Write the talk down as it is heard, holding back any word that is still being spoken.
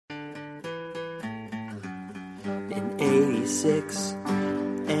In 86,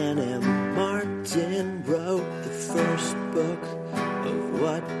 N.M. Martin wrote the first book of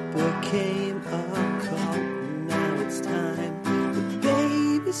what became a cult. Now it's time for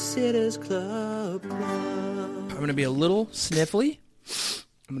Babysitter's Club. I'm going to be a little sniffly.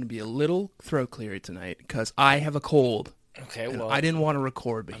 I'm going to be a little throat cleary tonight because I have a cold. Okay, And well, I didn't want to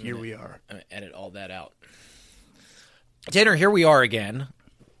record, but here we are. I'm going to edit all that out. Tanner, here we are again.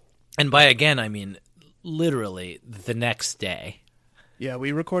 And by again, I mean literally the next day. Yeah,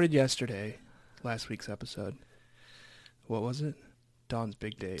 we recorded yesterday, last week's episode. What was it? Dawn's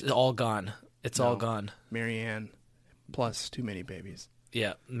big date. It's all gone. It's all gone. Marianne, plus too many babies.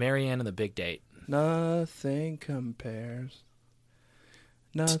 Yeah, Marianne and the big date. Nothing compares.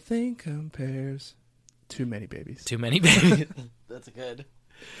 Nothing compares. Too many babies. Too many babies. That's good.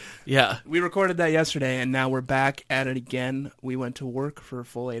 Yeah. We recorded that yesterday, and now we're back at it again. We went to work for a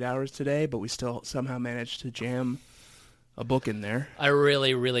full 8 hours today, but we still somehow managed to jam a book in there. I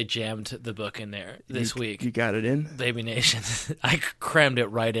really, really jammed the book in there this week. You got it in? Baby Nation. I crammed it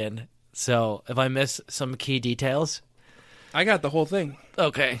right in. So if I miss some key details. I got the whole thing.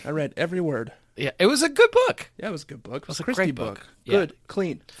 Okay. I read every word. Yeah, it was a good book. Yeah, it was a good book. It was a great Christie book. book. Yeah. Good,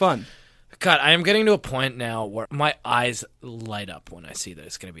 clean, fun. God, I am getting to a point now where my eyes light up when I see that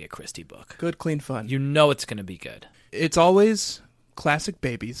it's going to be a Christie book. Good, clean, fun. You know it's going to be good. It's always classic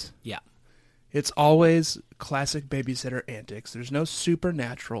babies. Yeah. It's always classic babysitter antics. There's no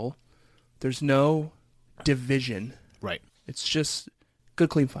supernatural. There's no division. Right. It's just good,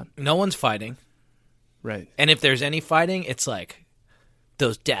 clean, fun. No one's fighting. Right. And if there's any fighting, it's like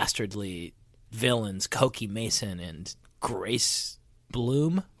those dastardly villains, Cokie Mason and Grace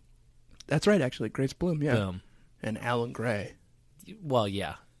Bloom. That's right, actually. Grace Bloom, yeah. Boom. And Alan Gray. Well,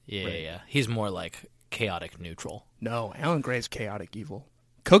 yeah. Yeah, Right. yeah. He's more like chaotic neutral. No, Alan Gray's chaotic evil.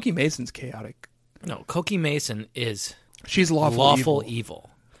 Cokie Mason's chaotic. No, Cokie Mason is She's lawful evil.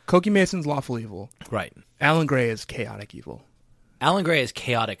 Cokie Mason's lawful evil. Right. Alan Gray is chaotic evil. Alan Gray is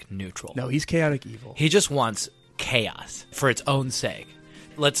chaotic neutral. No, he's chaotic evil. He just wants chaos for its own sake.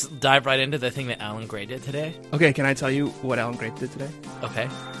 Let's dive right into the thing that Alan Gray did today. Okay, can I tell you what Alan Gray did today? Okay.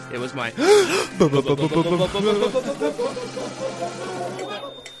 It was my...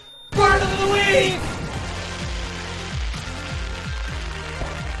 Word of the week!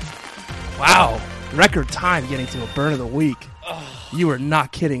 Wow. Record time getting to a burn of the week. You were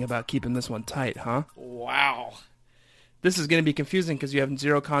not kidding about keeping this one tight, huh? Wow. This is going to be confusing because you have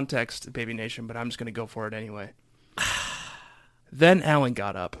zero context, Baby Nation, but I'm just going to go for it anyway. Then Alan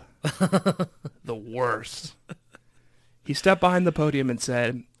got up. The worst. He stepped behind the podium and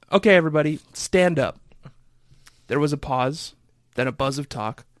said, "Okay, everybody, stand up." There was a pause, then a buzz of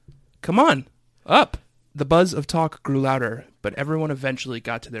talk. "Come on, up." The buzz of talk grew louder, but everyone eventually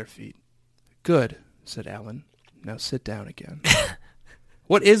got to their feet. "Good," said Alan. "Now sit down again."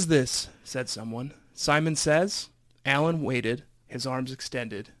 "What is this?" said someone. Simon says. Alan waited, his arms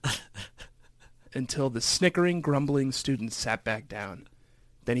extended, until the snickering, grumbling students sat back down.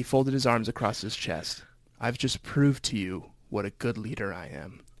 Then he folded his arms across his chest. "I've just proved to you what a good leader I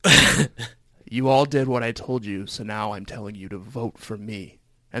am. You all did what I told you, so now I'm telling you to vote for me."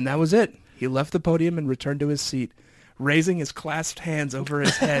 And that was it. He left the podium and returned to his seat, raising his clasped hands over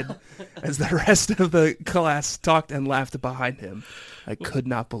his head as the rest of the class talked and laughed behind him. I could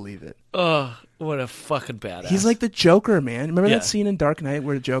not believe it. Oh, what a fucking badass. He's like the Joker, man. Remember Yeah. that scene in Dark Knight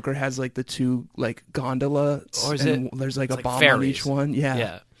where the Joker has like the two like gondolas, Or is and it- there's like it's a like bomb on fairies. each one? Yeah.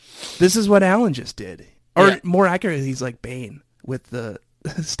 Yeah. This is what Alan just did. Or Yeah. more accurately, he's like Bane with the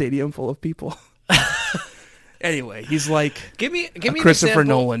stadium full of people. Anyway, he's like Give me a an Christopher example.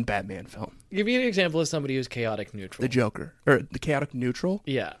 Nolan Batman film. Give me an example of somebody who's chaotic neutral. The Joker. Or the chaotic neutral.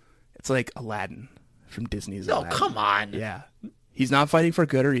 Yeah. It's like Aladdin from Disney's No, Aladdin. come on. Yeah. He's not fighting for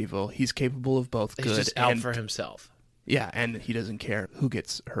good or evil. He's capable of both He's good just out and for himself. yeah, and he doesn't care who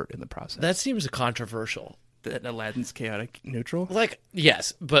gets hurt in the process. That seems controversial. That Aladdin's chaotic neutral. Like,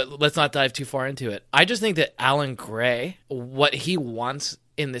 yes, but let's not dive too far into it. I just think that Alan Gray, what he wants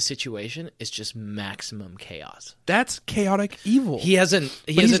in this situation is just maximum chaos. That's chaotic evil. He hasn't.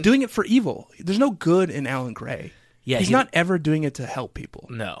 But he's doing it for evil. There's no good in Alan Gray. Yeah, he's not ever doing it to help people.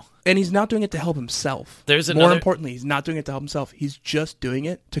 No. And he's not doing it to help himself. There's More another- importantly, he's not doing it to help himself. He's just doing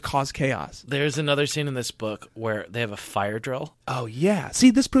it to cause chaos. There's another scene in this book where they have a fire drill, Oh, yeah.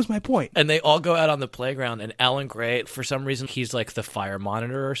 See, this proves my point. and they all go out on the playground, and Alan Gray, for some reason, he's like the fire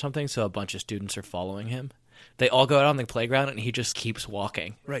monitor or something, so a bunch of students are following him. They all go out on the playground, and he just keeps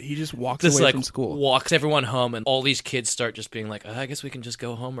walking. Right, he just walks Just away like from school. walks everyone home, and all these kids start just being like, I guess we can just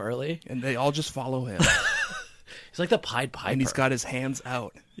go home early. And they all just follow him. He's like the Pied Piper. And he's got his hands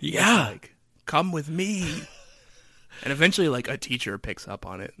out. Yeah. Like, come with me. And eventually, like, a teacher picks up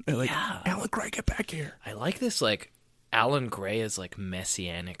on it. They're like, Yeah. Alan Gray, get back here. I like this, like, Alan Gray is like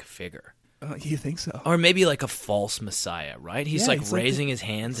messianic figure. You think so? Or maybe like a false messiah, right? He's Yeah, like he's like raising the- his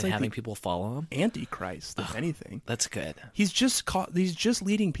hands it's and like having the- people follow him. Antichrist, if anything. That's good. He's just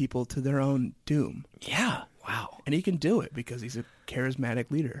leading people to their own doom. Yeah. Wow. And he can do it because he's a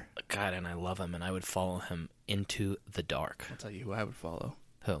charismatic leader. God, and I love him, and I would follow him into the dark. I'll tell you who I would follow.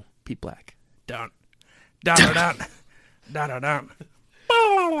 Who? Pete Black. Down. Down, down, down. Down, down.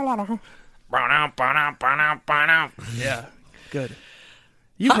 Yeah, good.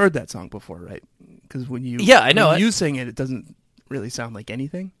 You've heard that song before, right? Because when you I know when it. you sing it, it doesn't really sound like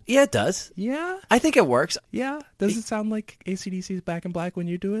anything. Yeah, it does. Yeah, I think it works. yeah. Does it sound like AC/DC's Back in Black when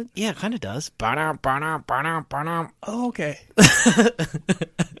you do it? Yeah, it kind of does. Oh, okay.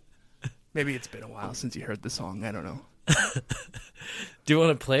 Maybe it's been a while since you heard the song. I don't know. Do you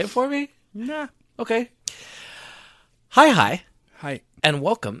want to play it for me? Nah. Okay. Hi, Hi. and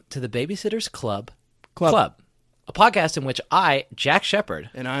welcome to the Babysitters Club, a podcast in which I, Jack Shepard.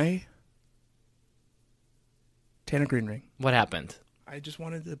 And I, Tanner Greenring. What happened? I just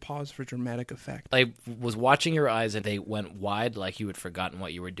wanted to pause for dramatic effect. I was watching your eyes and they went wide like you had forgotten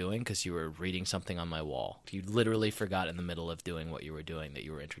what you were doing because you were reading something on my wall. You literally forgot in the middle of doing what you were doing that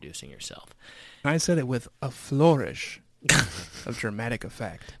you were introducing yourself. I said it with a flourish of dramatic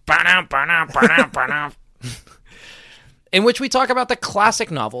effect. In which we talk about the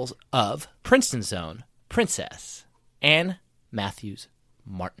classic novels of Princeton's own Princess Anne Matthews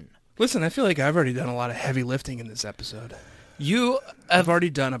Martin. Listen, I feel like I've already done a lot of heavy lifting in this episode. You I've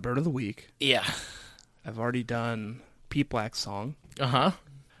already done a Bird of the Week. Yeah. I've already done Pete Black's song. Uh-huh.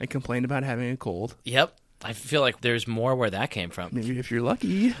 I complained about having a cold. Yep. I feel like there's more where that came from. Maybe if you're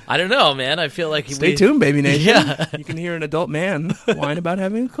lucky. I don't know, man. I feel like Stay tuned, Baby Nation. Yeah. You can hear an adult man whine about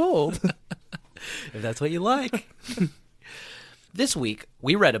having a cold. If that's what you like. This week,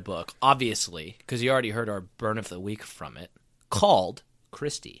 we read a book, obviously, because you already heard our burn of the week from it, called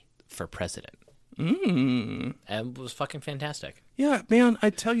Christie for President. And it was fucking fantastic. Yeah, man, I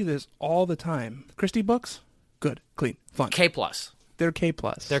tell you this all the time. Christie books, good, clean, fun. K+. They're K+.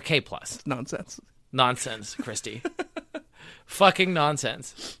 They're K+. Nonsense. Nonsense, Christie. Fucking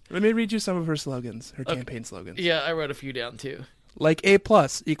nonsense. Let me read you some of her slogans, her campaign slogans. Yeah, I wrote a few down, too. Like A+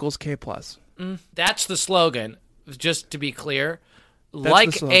 equals K+. That's the slogan. Just to be clear, the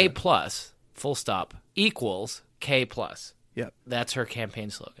like slogan. A+, full stop, equals K+. Yep. That's her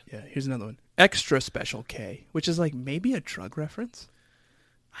campaign slogan. Yeah, here's another one. Extra special K, which is like maybe a drug reference.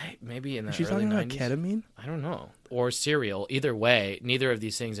 Maybe in the Is she early talking about 90s. ketamine? I don't know. Or cereal. Either way, neither of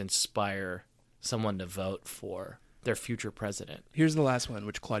these things inspire someone to vote for their future president. Here's the last one,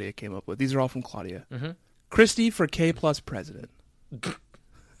 which Claudia came up with. These are all from Claudia. Mm-hmm. Christie for K+ president.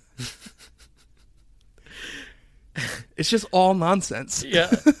 It's just all nonsense.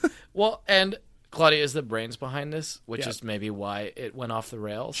 Yeah. Well, and Claudia is the brains behind this, which Yeah. is maybe why it went off the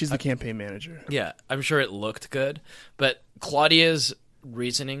rails. She's the campaign manager. Yeah, I'm sure it looked good, but Claudia's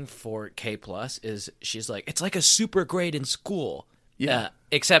reasoning for K+ is she's like, it's like a super grade in school. Yeah.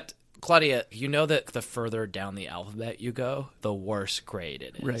 Except, Claudia, you know that the further down the alphabet you go, the worse grade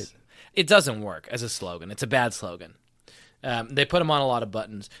it is. Right. It doesn't work as a slogan. It's a bad slogan. They put him on a lot of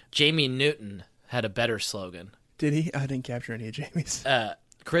buttons. Jamie Newton had a better slogan. Did he? I didn't capture any of Jamie's.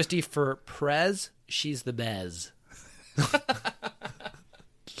 Christie for Prez, she's the Bez.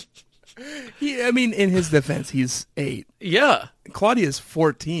 I mean, in his defense, he's 8. Yeah. Claudia's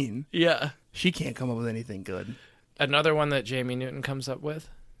 14. Yeah. She can't come up with anything good. Another one that Jamie Newton comes up with,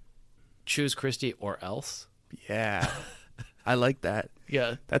 choose Christie or else. Yeah. I like that.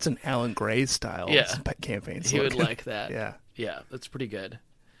 Yeah. That's an Alan Gray style campaign He would slogan. like that. Yeah. Yeah, that's pretty good.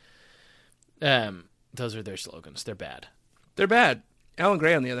 Those are their slogans. They're bad. They're bad. Alan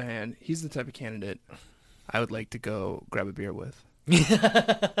Gray, on the other hand, he's the type of candidate I would like to go grab a beer with.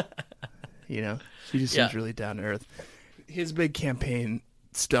 You know? He just seems really down to earth. His big campaign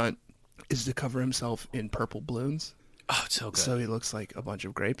stunt is to cover himself in purple balloons. Oh, it's so good. So he looks like a bunch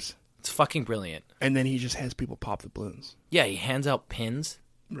of grapes. It's fucking brilliant. And then he just has people pop the balloons. Yeah, he hands out pins.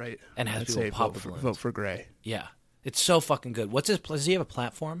 Right. And has I'd people say pop vote the balloons. Vote for Gray. Yeah. It's so fucking good. What's his... Does he have a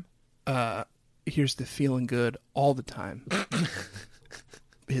platform? Here's the feeling good all the time.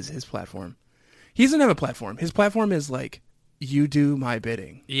 his platform. He doesn't have a platform. His platform is like, you do my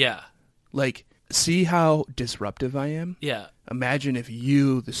bidding. Yeah. Like, see how disruptive I am? Yeah. Imagine if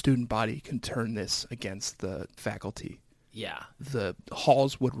you, the student body, can turn this against the faculty. Yeah. The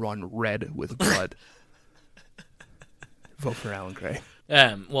halls would run red with blood. Vote for Alan Gray.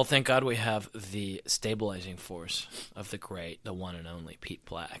 Well, thank God we have the stabilizing force of the great, the one and only Pete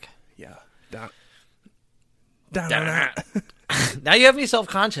Black. Yeah. Da-na-na. Now you have me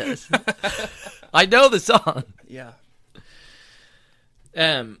self-conscious. I know the song. Yeah.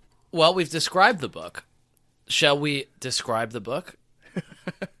 Well, we've described the book. Shall we describe the book?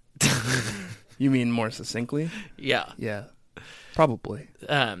 You mean more succinctly? Yeah. Yeah. Probably.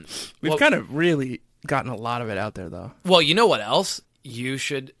 We've well, kind of really gotten a lot of it out there, though. well, you know what else you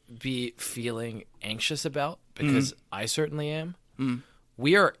should be feeling anxious about? Because I certainly am.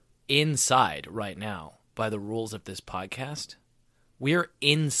 We are inside right now by the rules of this podcast. We are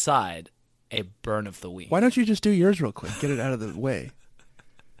inside a burn of the week. Why don't you just do yours real quick? Get it out of the way.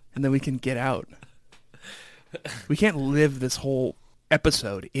 And then we can get out. We can't live this whole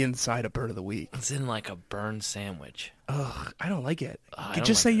episode inside a burn of the week. It's in like a burn sandwich. Ugh, I don't like it. I don't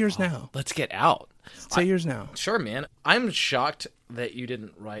Just like say it yours at all. now. Let's get out. Say yours now. Sure, man. I'm shocked that you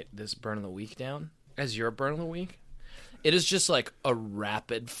didn't write this burn of the week down as your burn of the week. It is just like a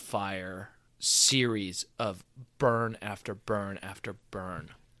rapid fire series of burn after burn after burn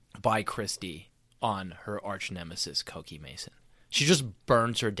by Christy on her arch nemesis, Cokie Mason. She just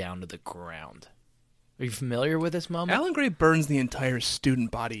burns her down to the ground. Are you familiar with this moment? Alan Gray burns the entire student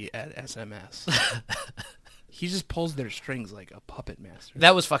body at SMS. He just pulls their strings like a puppet master.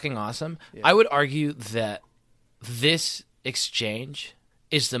 That was fucking awesome. Yeah. I would argue that this exchange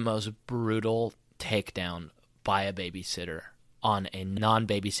is the most brutal takedown by a babysitter on a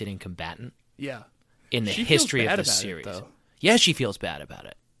non-babysitting combatant Yeah. in the She feels history bad of the about it, series. though. Yeah, she feels bad about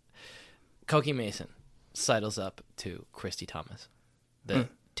it. Cokie Mason sidles up to Christy Thomas, the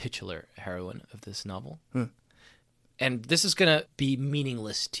titular heroine of this novel. And this is going to be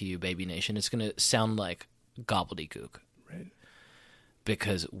meaningless to you, Baby Nation. It's going to sound like gobbledygook. Right.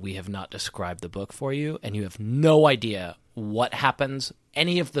 Because we have not described the book for you, and you have no idea what happens,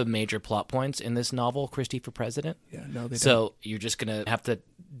 any of the major plot points in this novel, Christy for President. Yeah, no, they don't. So you're just going to have to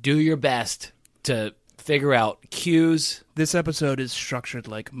do your best to figure out cues. This episode is structured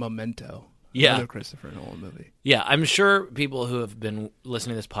like Memento. Yeah. Another Christopher Nolan movie. Yeah, I'm sure people who have been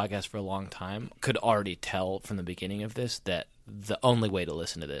listening to this podcast for a long time could already tell from the beginning of this that the only way to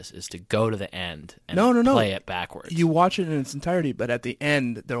listen to this is to go to the end and No. play it backwards. You watch it in its entirety, but at the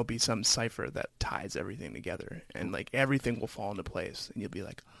end, there'll be some cipher that ties everything together. And, like, everything will fall into place. And you'll be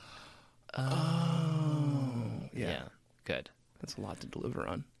like, oh. Yeah, good. That's a lot to deliver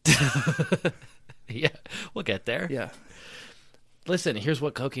on. Yeah, we'll get there. Yeah. Listen, here's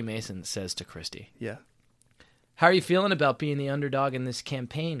what Cokie Mason says to Christy. Yeah. How are you feeling about being the underdog in this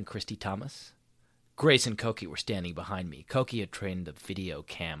campaign, Christy Thomas? Grace and Cokie were standing behind me. Cokie had trained the video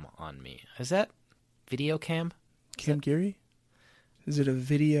cam on me. Is that video cam? Cam Geary? Is it a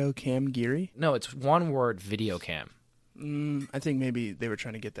video Cam Geary? No, it's one word, video cam. I think maybe they were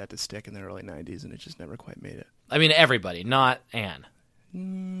trying to get that to stick in the early 90s, and it just never quite made it. I mean, everybody, not Anne.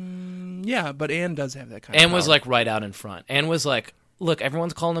 Yeah, but Anne does have that kind of Anne was power. like right out in front. Anne was like, look,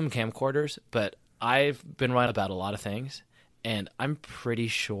 everyone's calling them camcorders, but I've been right about a lot of things, and I'm pretty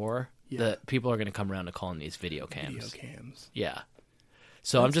sure that people are going to come around to calling these video cams. Video cams. Yeah.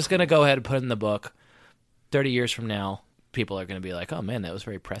 So I'm just going to go ahead and put in the book, 30 years from now, people are going to be like, oh, man, that was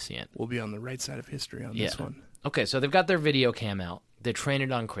very prescient. We'll be on the right side of history on this one. Okay, so they've got their video cam out. They train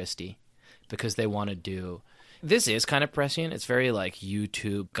it on Christy because they want to do... This is kind of prescient. It's very like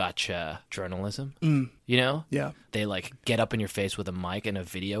YouTube gotcha journalism. You know? Yeah. They like get up in your face with a mic and a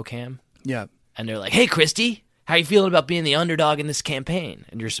video cam. Yeah. And they're like, hey, Christy, how you feeling about being the underdog in this campaign?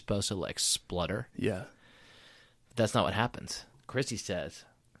 And you're supposed to like splutter. Yeah. That's not what happens. Christy says,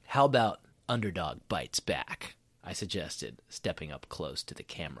 how about underdog bites back? I suggested, stepping up close to the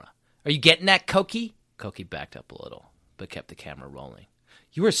camera. Are you getting that, Cokie? Cokie backed up a little, but kept the camera rolling.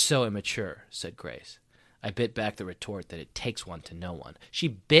 You are so immature, said Grace. I bit back the retort that it takes one to know one. She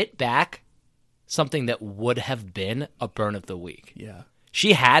bit back something that would have been a burn of the week. Yeah.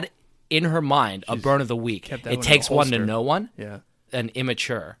 She had in her mind a burn of the week. kept that It one in takes the one to holster. know one, Yeah. an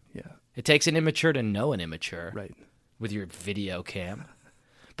immature. Yeah. It takes an immature to know an immature. Right. With your video cam.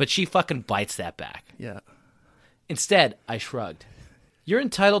 But she fucking bites that back. Yeah. Instead, I shrugged. You're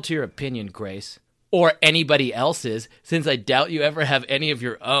entitled to your opinion, Grace. Or anybody else's, since I doubt you ever have any of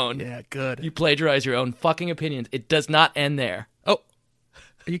your own. Yeah, good. You plagiarize your own fucking opinions. It does not end there. Oh,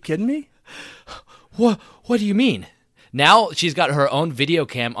 Are you kidding me? what do you mean? Now she's got her own video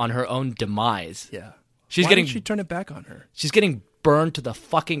cam on her own demise. Yeah. She's Why getting didn't she turn it back on her? she's getting burned to the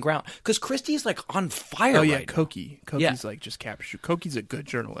fucking ground. Because Christy's like on fire Oh, yeah, right now. Cokie. Cokie's Yeah. like just captured. Cokie's a good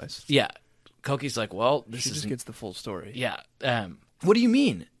journalist. Yeah. Cokie's like, well, this She is just gets the full story. Yeah. What do you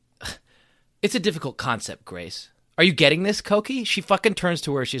mean? It's a difficult concept, Grace. Are you getting this, Cokie? She fucking turns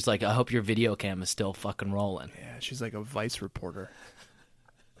to her. She's like, I hope your video cam is still fucking rolling. Yeah, she's like a Vice reporter.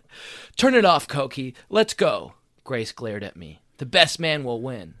 Turn it off, Cokie. Let's go. Grace glared at me. The best man will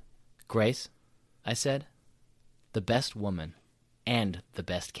win. Grace, I said, the best woman and the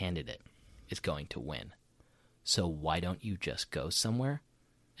best candidate is going to win. So why don't you just go somewhere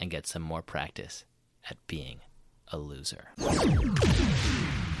and get some more practice at being a loser?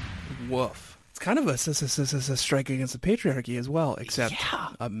 Woof. It's kind of a strike against the patriarchy as well, except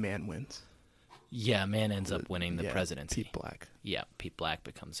a man wins. Yeah, man ends up winning the presidency. Pete Black. Yeah, Pete Black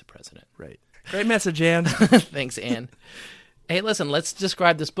becomes the president. Right. Great message, Ann. Thanks, Ann. Hey, listen, let's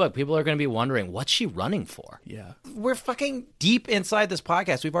describe this book. People are going to be wondering, what's she running for? Yeah. We're fucking deep inside this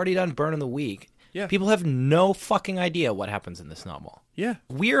podcast. We've already done Burn of the Week. Yeah. People have no fucking idea what happens in this novel. Yeah.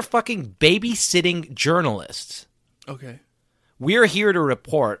 We're fucking babysitting journalists. Okay. We're here to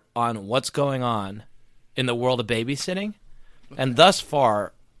report on what's going on in the world of babysitting. Okay. And thus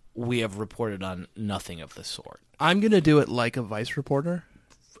far, we have reported on nothing of the sort. I'm going to do it like a Vice reporter.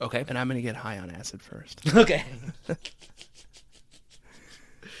 Okay. And I'm going to get high on acid first. Okay. What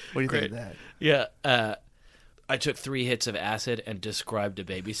do you think of that? Yeah. I took 3 hits of acid and described a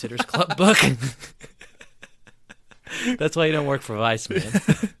Babysitter's Club book. That's why you don't work for Vice, man.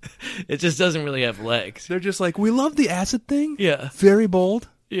 It just doesn't really have legs. They're just like, we love the acid thing. Yeah. Very bold.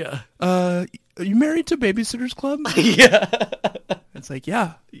 Yeah. Are you married to Babysitter's Club? Yeah. It's like,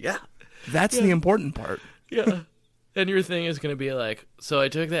 yeah. Yeah. That's the important part. Yeah. And your thing is going to be like, so I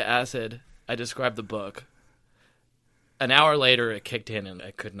took the acid, I described the book. An hour later, it kicked in, and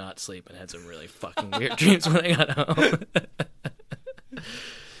I could not sleep and had some really fucking weird dreams when I got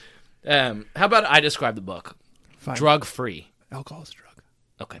home. How about I describe the book? Fine. Drug-free. Alcohol is a drug.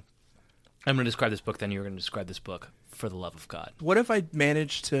 Okay. I'm going to describe this book, then you're going to describe this book for the love of God. What if I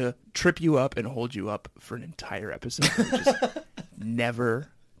managed to trip you up and hold you up for an entire episode and just never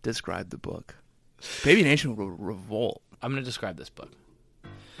describe the book? Baby Nation will revolt. I'm going to describe this book.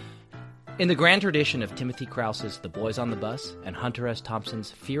 In the grand tradition of Timothy Krause's The Boys on the Bus and Hunter S.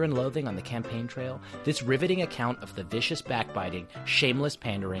 Thompson's Fear and Loathing on the Campaign Trail, this riveting account of the vicious backbiting, shameless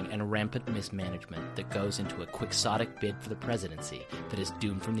pandering, and rampant mismanagement that goes into a quixotic bid for the presidency that is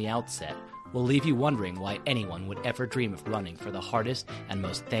doomed from the outset will leave you wondering why anyone would ever dream of running for the hardest and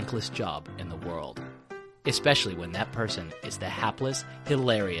most thankless job in the world. Especially when that person is the hapless,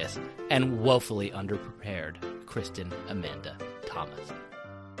 hilarious, and woefully underprepared Kristen Amanda Thomas.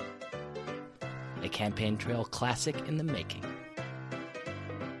 A Campaign Trail classic in the making.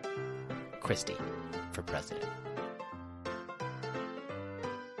 Christie for president.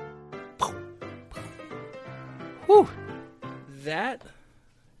 Whew. That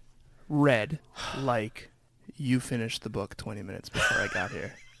read like you finished the book 20 minutes before I got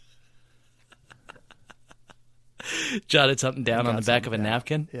here. Jotted something down on the back of a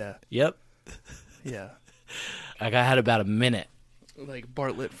napkin? Yeah. Yep. Yeah. I had about a minute. Like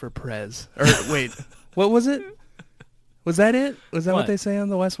Bartlett for Prez. Or wait, what was it? Was that it? Was that what they say on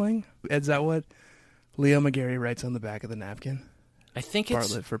The West Wing? Is that what Leo McGarry writes on the back of the napkin? I think it's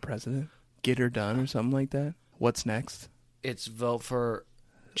Bartlett for president. Get her done or something like that. What's next? It's vote for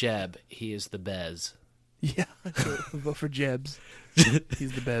Jeb. He is the Bez. Yeah. Vote for Jebs.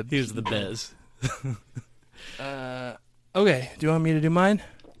 He's the Bebs. He's the Bez. Okay. Do you want me to do mine?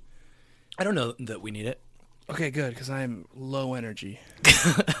 I don't know that we need it. Okay, good, because I'm low energy.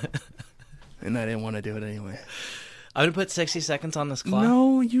 And I didn't want to do it anyway. I'm going to put 60 seconds on this clock.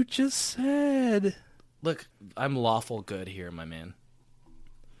 No, you just said. Look, I'm lawful good here, my man.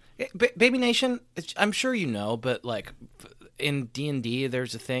 Baby Nation, I'm sure you know, but like in D&D,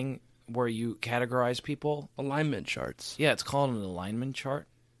 there's a thing where you categorize people. Alignment charts. Yeah, it's called an alignment chart.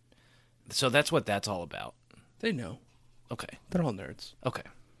 So that's what that's all about. They know. Okay. They're all nerds. Okay,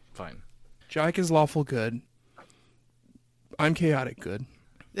 fine. Jack is lawful good. I'm chaotic good.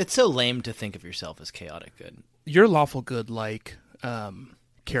 It's so lame to think of yourself as chaotic good. You're lawful good like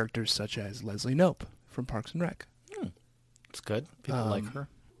characters such as Leslie Knope from Parks and Rec. It's good. People like her.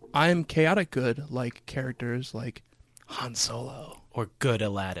 I'm chaotic good like characters like Han Solo. Or good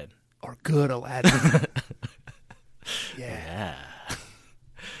Aladdin. Or good Aladdin. Yeah.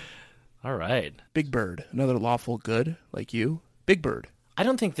 All right. Big Bird. Another lawful good like you. Big Bird. I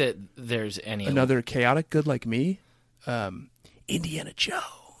don't think that there's any... Another chaotic good like me. Indiana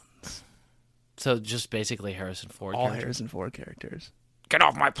Jones. So just basically Harrison Ford. All characters? Harrison Ford characters. Get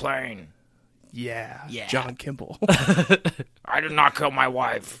off my plane. Yeah. Yeah. John Kimball. I did not kill my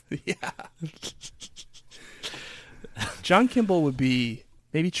wife. Yeah. John Kimball would be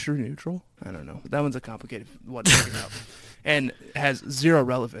maybe true neutral. I don't know. That one's a complicated one to figure out. And has zero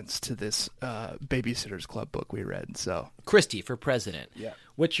relevance to this Babysitter's Club book we read. So Christie for president. Yeah.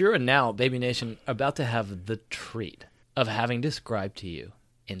 Which you're now, Baby Nation, about to have the treat of having described to you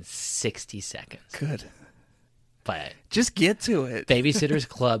in 60 seconds. good. by Just get to it. Babysitter's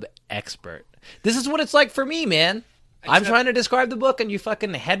Club expert. This is what it's like for me, man. I'm trying to describe the book, and you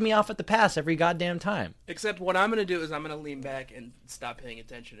fucking head me off at the pass every goddamn time. Except what I'm going to do is I'm going to lean back and stop paying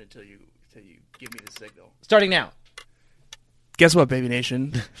attention until you give me the signal. Starting now. Guess what, Baby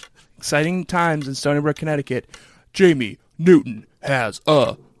Nation? Exciting times in Stony Brook, Connecticut. Jamie Newton has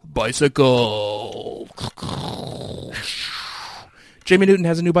a bicycle. Jamie Newton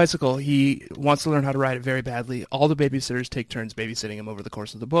has a new bicycle. He wants to learn how to ride it very badly. All the babysitters take turns babysitting him over the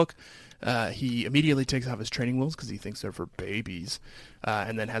course of the book. He immediately takes off his training wheels because he thinks they're for babies,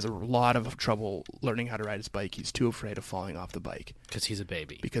 and then has a lot of trouble learning how to ride his bike. He's too afraid of falling off the bike. Because he's a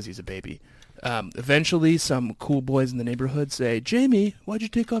baby. Eventually, some cool boys in the neighborhood say, Jamie, why'd you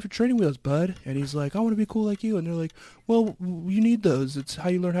take off your training wheels, bud? And he's like, I want to be cool like you. And they're like, well, you need those. It's how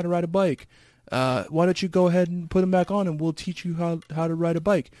you learn how to ride a bike. Why don't you go ahead and put them back on, and we'll teach you how to ride a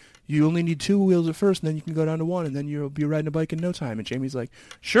bike. You only need 2 wheels at first, and then you can go down to 1, and then you'll be riding a bike in no time. And Jamie's like,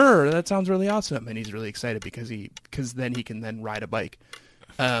 sure, that sounds really awesome. And he's really excited because then he can ride a bike.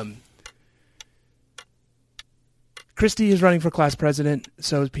 Christy is running for class president.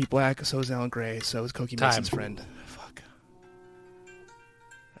 So is Pete Black. So is Alan Gray. So is Cokie Mason's friend. Fuck.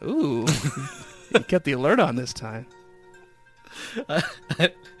 Ooh. You kept the alert on this time. I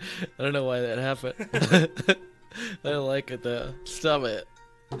don't know why that happened. I don't like it though. Stop it.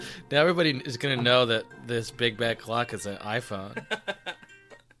 Now everybody is going to know that this big bad clock is an iPhone.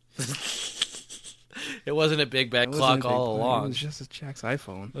 It wasn't a big bad clock all along. It was just Jack's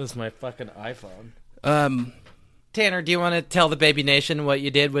iPhone. It was my fucking iPhone. Tanner, do you want to tell the Baby Nation what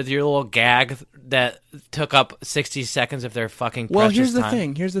you did with your little gag that took up 60 seconds of their fucking precious time? Well,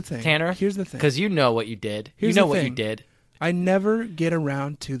 here's the thing. Tanner? Here's the thing. Because you know what you did. Here's you know the what thing. you did. I never get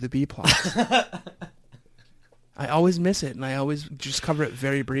around to the B plot. I always miss it, and I always just cover it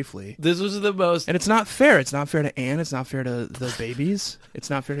very briefly. This was the most... And it's not fair. It's not fair to Anne. It's not fair to the babies. It's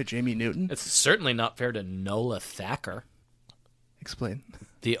not fair to Jamie Newton. It's certainly not fair to Nola Thacker. Explain.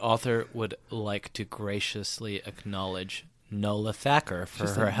 The author would like to graciously acknowledge Nola Thacker for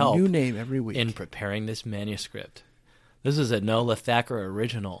Just her a help new name every week. in preparing this manuscript. This is a Nola Thacker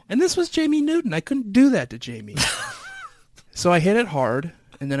original. And this was Jamie Newton. I couldn't do that to Jamie. So I hit it hard,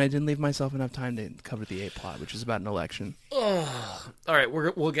 and then I didn't leave myself enough time to cover the A plot, which is about an election. Oh. All right,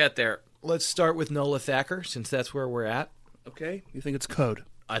 we'll get there. Let's start with Nola Thacker, since that's where we're at. Okay. You think it's code?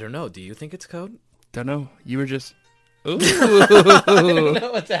 I don't know. Do you think it's code? Don't know. You were just... Ooh. I don't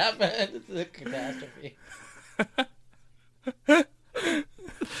know what's happened. It's a catastrophe.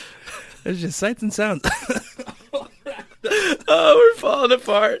 It's just sights and sounds. Oh, we're falling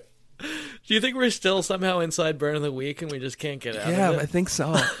apart. Do you think we're still somehow inside Burn of the Week and we just can't get out Yeah, of it? I think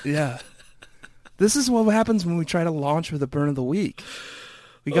so. Yeah. This is what happens when we try to launch with a Burn of the Week.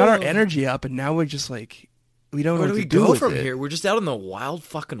 We got our energy up, and now we're just like, we don't know Where what do we to do go with from it. here? We're just out in the wild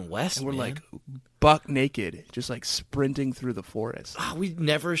fucking west, And we're man. like buck naked, just like sprinting through the forest. We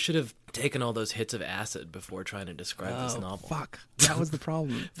never should have taken all those hits of acid before trying to describe this novel. Fuck. That was the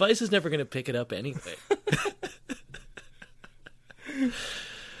problem. Vice is never going to pick it up anyway.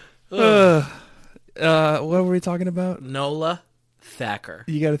 What were we talking about? Nola Thacker.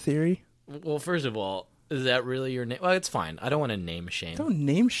 You got a theory? Well, first of all, is that really your name? Well, it's fine. I don't want to name shame. Don't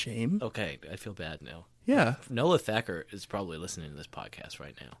name shame. Okay, I feel bad now. Yeah. Nola Thacker is probably listening to this podcast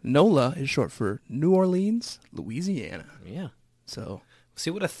right now. NOLA is short for New Orleans, Louisiana. Yeah. So, See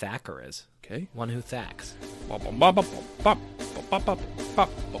what a Thacker is. okay. One who thacks. Tanner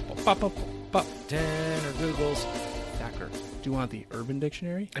Googles. Thacker. Do you want the Urban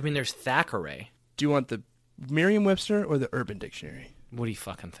Dictionary? I mean, there's Thackeray. Do you want the Merriam-Webster or the Urban Dictionary? What do you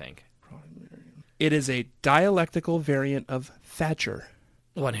fucking think? It is a dialectical variant of Thatcher.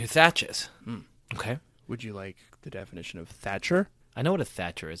 One who thatches. Okay. Would you like the definition of Thatcher? I know what a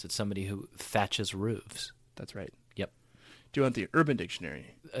thatcher is. It's somebody who thatches roofs. That's right. Yep. Do you want the Urban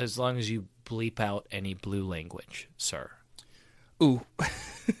Dictionary? As long as you bleep out any blue language, sir. Ooh.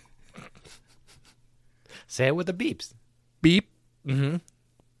 Say it with the beeps. Beep. Mm-hmm.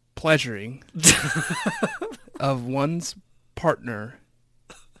 Pleasuring of one's partner,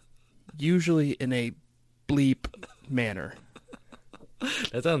 usually in a bleep manner.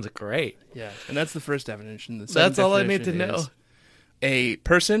 That sounds great. Yeah. And that's the first definition. The second That's all I need to definition know. is a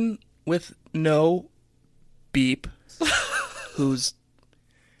person with no beep whose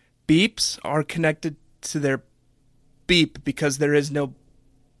beeps are connected to their beep because there is no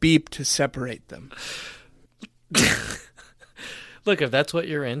beep to separate them. Look, if that's what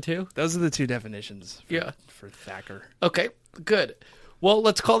you're into. Those are the two definitions for Thacker. Okay, good. Well,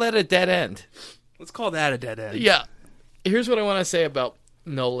 let's call that a dead end. Let's call that a dead end. Yeah. Here's what I want to say about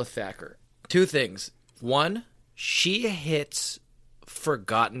Nola Thacker. Two things. One, She hits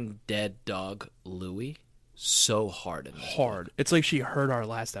forgotten dead dog Louis so hard in this Hard. book. It's like she heard our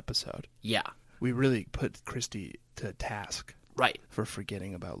last episode. Yeah, We really put Christy to task right. for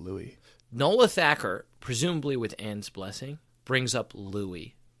forgetting about Louis. Nola Thacker, presumably with Anne's blessing, brings up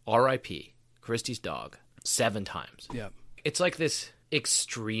Louis, R.I.P., Christie's dog, 7 times. Yep. It's like this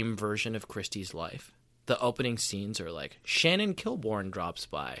extreme version of Christie's life. The opening scenes are like, Shannon Kilborn drops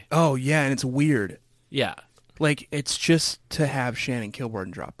by. Oh, yeah, and it's weird. Yeah, Like, it's just to have Shannon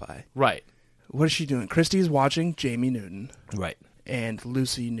Kilborn drop by. right. What is she doing? Christy's watching Jamie Newton Right. and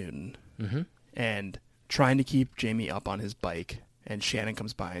Lucy Newton and trying to keep Jamie up on his bike. And Shannon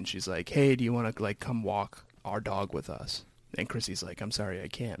comes by and she's like, hey, do you want to, like, come walk our dog with us? And Christy's like, I'm sorry, I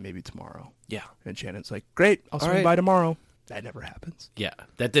can't. Maybe tomorrow. Yeah. And Shannon's like, great, I'll swing right. by tomorrow. That never happens. Yeah,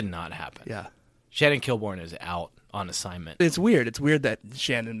 that did not happen. Yeah. Shannon Kilborn is out on assignment. It's weird. It's weird that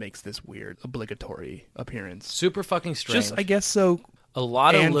Shannon makes this weird obligatory appearance. Super fucking strange. Just, I guess, so a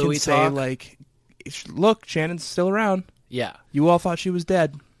lot Anne of Louis can say, talk. like, look, Shannon's still around. Yeah. You all thought she was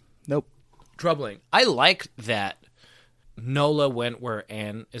dead. Nope. Troubling. I liked that Nola went where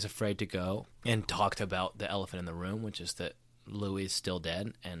Anne is afraid to go and talked about the elephant in the room, which is that Louis is still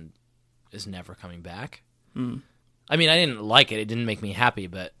dead and is never coming back. I mean, I didn't like it. It didn't make me happy,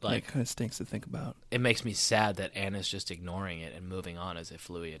 but Like, like kind of stinks to think about. it makes me sad that Anne is just ignoring it and moving on as if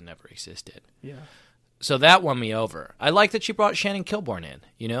Louis had never existed. Yeah. So that won me over. I like that she brought Shannon Kilborn in,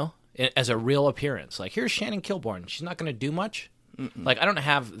 you know, as a real appearance. Like, here's Shannon Kilborn. She's not going to do much. Like, I don't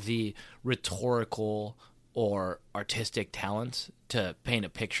have the rhetorical or artistic talents to paint a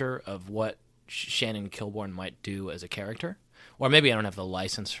picture of what Shannon Kilborn might do as a character. Or maybe I don't have the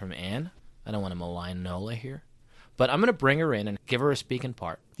license from Anne. I don't want to malign Nola here. But I'm going to bring her in and give her a speaking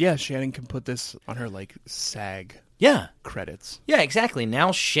part. Yeah, Shannon can put this on her, like, SAG Yeah. credits. Yeah, exactly.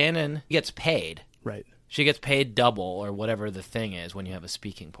 Now Shannon gets paid. Right. She gets paid double or whatever the thing is when you have a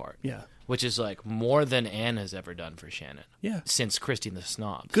speaking part. Yeah. Which is like more than Anne has ever done for Shannon. Yeah. Since Christy the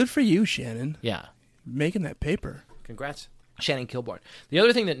Snob. Good for you, Shannon. Yeah. Making that paper. Congrats. Shannon Kilborn. The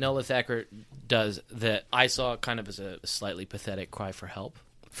other thing that Nola Thacker does that I saw kind of as a slightly pathetic cry for help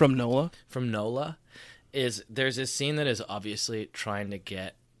From Nola. from Nola is there's this scene that is obviously trying to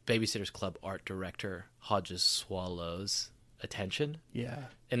get Babysitter's Club art director Hodges Swallow's attention Yeah.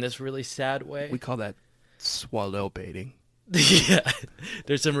 in this really sad way. We call that swallow baiting. Yeah.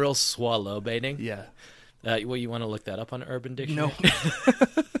 There's some real swallow baiting. Yeah. Well, you want to look that up on Urban Dictionary? No.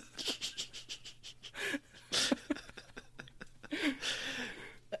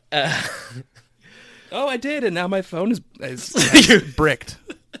 Oh, I did, and now my phone is bricked.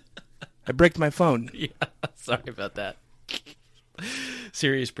 I bricked my phone. Yeah, sorry about that.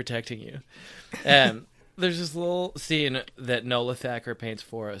 Siri is protecting you. There's this little scene that Nola Thacker paints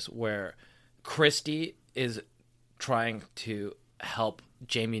for us where Christy is trying to help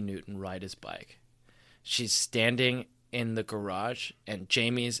Jamie Newton ride his bike. She's standing in the garage, and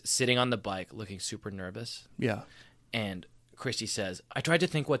Jamie's sitting on the bike looking super nervous. Yeah. And Christy says, I tried to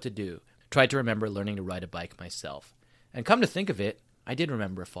think what to do. Tried to remember learning to ride a bike myself. And come to think of it, I did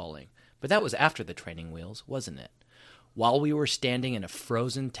remember falling. But that was after the training wheels, wasn't it? While we were standing in a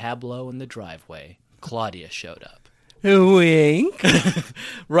frozen tableau in the driveway, Claudia showed up. Wink.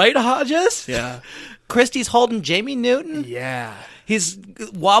 Right, Hodges? Yeah. Christy's holding Jamie Newton. Yeah. He's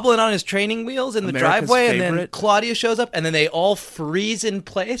wobbling on his training wheels in the America's driveway, and then favorite. Claudia shows up, and then they all freeze in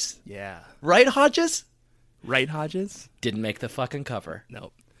place. Yeah. Right, Hodges? Right, Hodges? Didn't make the fucking cover.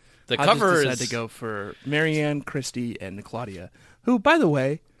 Nope. The Hodges cover decided is... to go for Marianne, Christy, and Claudia, who, by the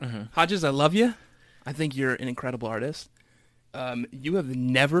way, Hodges, I love you. I think you're an incredible artist. You have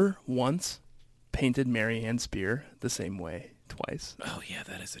never once painted Marianne Spear the same way twice. Oh, yeah,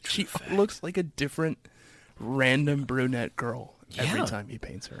 that is a true She fact. looks like a different random brunette girl every Yeah. time he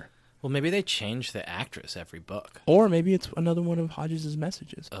paints her. Well, maybe they change the actress every book. Or maybe it's another one of Hodges'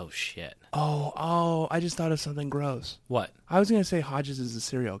 messages. Oh, shit. Oh, I just thought of something gross. What? I was going to say Hodges is a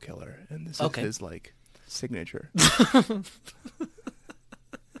serial killer, and this Okay. is his, like, signature.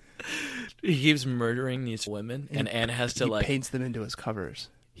 He keeps murdering these women, and Anne has to, He like... paints them into his covers.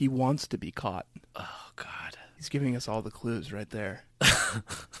 He wants to be caught. Oh, God. He's giving us all the clues right there.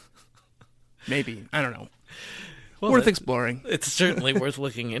 Maybe. I don't know. Well, Worth exploring. It's certainly worth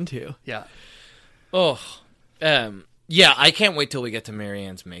looking into. Yeah. Oh, yeah, I can't wait till we get to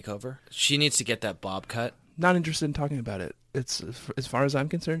Marianne's makeover. She needs to get that bob cut. Not interested in talking about it. It's, as far as I'm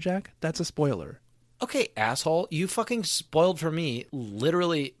concerned, Jack, that's a spoiler. Okay, asshole, you fucking spoiled for me,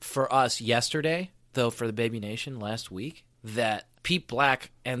 literally for us yesterday, though for the Baby Nation last week, that Pete Black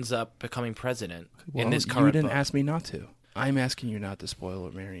ends up becoming president in this you current didn't book. ask me not to. I'm asking you not to spoil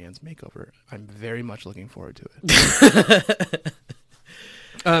Marianne's makeover. I'm very much looking forward to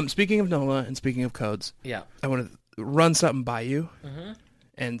it. Speaking of Nola and speaking of codes, Yeah. I want to run something by you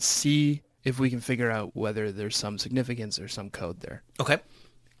and see if we can figure out whether there's some significance or some code there. Okay.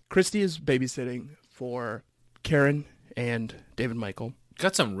 Christy is babysitting for Karen and David Michael.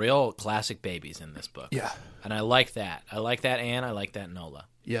 Got some real classic babies in this book. Yeah. And I like that. I like that Anne. I like that Nola.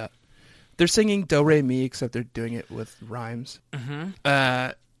 Yeah. They're singing Do Re Mi, except they're doing it with rhymes.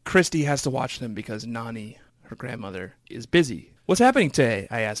 Christy has to watch them because Nani, her grandmother, is busy. What's happening today?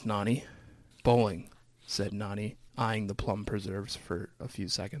 I asked Nani. Bowling, said Nani, eyeing the plum preserves for a few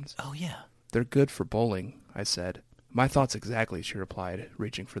seconds. Oh, yeah. They're good for bowling, I said. My thoughts exactly, she replied,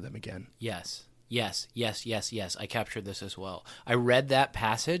 reaching for them again. Yes. Yes. I captured this as well. I read that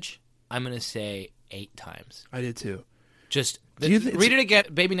passage, I'm going to say 8 times. I did too. Just you read it again,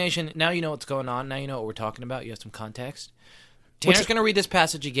 Baby Nation. Now you know what's going on. Now you know what we're talking about. You have some context. Tanner's going to read this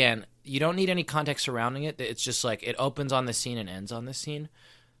passage again. You don't need any context surrounding it. It's just like it opens on this scene and ends on this scene.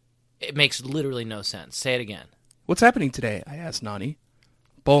 It makes literally no sense. Say it again. What's happening today? I asked Nani.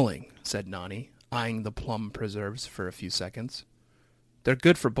 Bowling, said Nani, eyeing the plum preserves for a few seconds. They're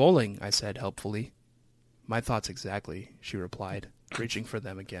good for bowling, I said helpfully. My thoughts exactly, she replied, reaching for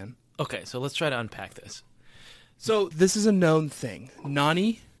them again. Okay, so let's try to unpack this. So this is a known thing.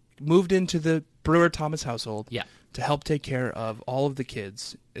 Nani moved into the Brewer Thomas household to help take care of all of the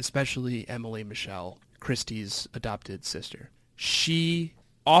kids, especially Emily Michelle, Christy's adopted sister. She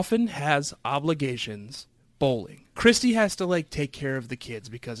often has obligations bowling. Christy has to take care of the kids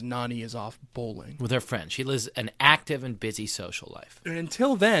because Nani is off bowling. With her friends. She lives an active and busy social life. And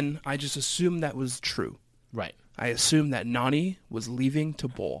until then, I just assumed that was true. Right. I assumed that Nani was leaving to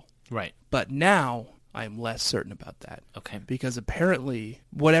bowl. Right. But now I am less certain about that. Okay. Because apparently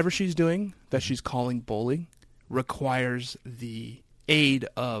whatever she's doing that she's calling bowling requires the aid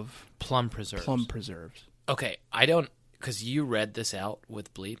of Plum preserves. Okay, I don't, because you read this out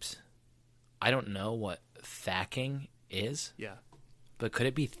with bleeps, I don't know what thacking is. Yeah. But could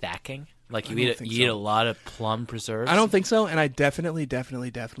it be thacking? Like you don't think eat so. a lot of plum preserves? I don't think so, and I definitely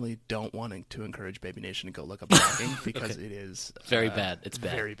don't want to encourage Baby Nation to go look up thacking because it is very bad. It's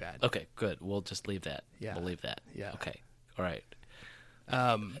bad. Very bad. Okay, good. We'll just leave that. Yeah. We'll leave that. Yeah. Okay. All right.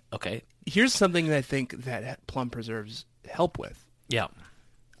 Okay. Here's something that I think that plum preserves help with. Yeah.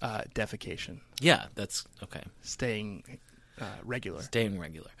 Defecation. Yeah, that's okay. Staying regular. Staying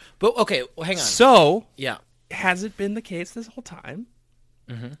regular. But okay, well, hang on. So, yeah. Has it been the case this whole time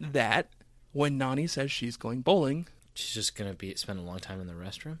that when Nani says she's going bowling, she's just going to spend a long time in the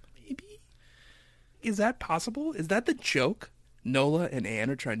restroom? Maybe. Is that possible? Is that the joke Nola and Anne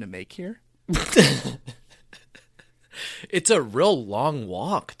are trying to make here? It's a real long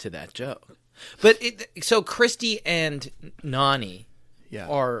walk to that joke. But so Christy and Nani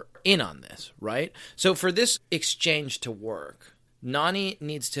are in on this, right? So for this exchange to work, Nani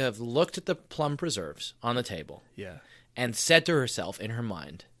needs to have looked at the plum preserves on the table and said to herself in her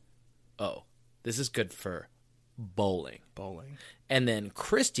mind, oh, this is good for bowling. And then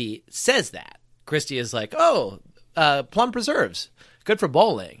Christy says that. Christy is like, oh, plum preserves, good for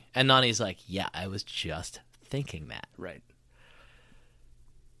bowling. And Nani's like, yeah, I was just thinking that. Right.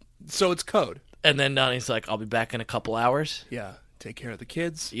 So it's code. And then Nani's like, I'll be back in a couple hours. Yeah. Take care of the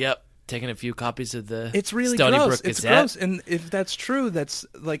kids. Yep. Taking a few copies of the It's really Stony gross. Brook It's Gazette. gross. And if that's true, that's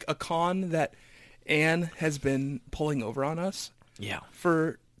like a con that Anne has been pulling over on us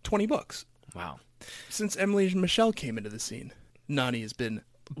for 20 books. Wow. Since Emily and Michelle came into the scene, Nani has been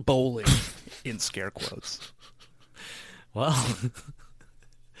bowling in scare quotes. Well.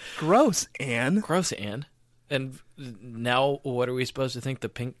 Gross, Anne. Gross, Anne. And now what are we supposed to think the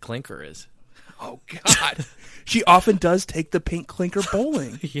pink clinker is? Oh, God. She often does take the pink clinker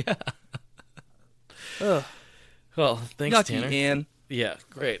bowling. Yeah. Ugh. Well, thanks, Lucky Tanner. Anne. Yeah,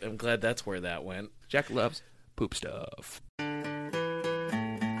 great. I'm glad that's where that went. Jack loves poop stuff.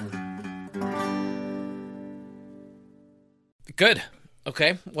 Good.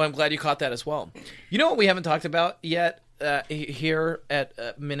 Okay. Well, I'm glad you caught that as well. You know what we haven't talked about yet here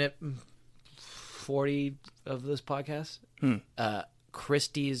at minute 40 of this podcast?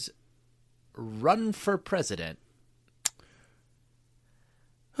 Christie's run for president.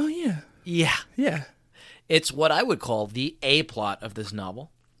 Oh, yeah. Yeah. Yeah. It's what I would call the A plot of this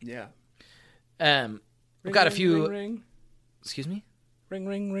novel. Yeah. We've got a few... Ring. Excuse me? Ring,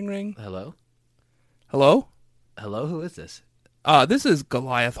 ring, ring, ring. Hello? Hello? Hello? Who is this? This is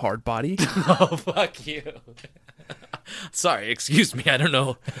Goliath Hardbody Oh, fuck you. Sorry, excuse me. I don't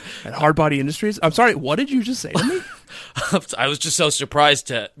know. at Hardbody Industries. I'm sorry, what did you just say to me? I was just so surprised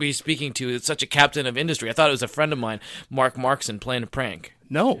to be speaking to such a captain of industry. I thought it was a friend of mine, Mark Markson, playing a prank.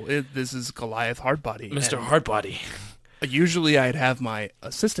 No, this is Goliath Hardbody. Mr. and Hardbody. Usually I'd have my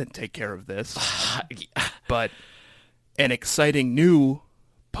assistant take care of this, but an exciting new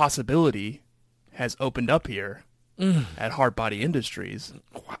possibility has opened up here at Hardbody Industries.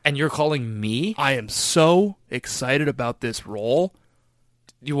 And you're calling me? I am so excited about this role.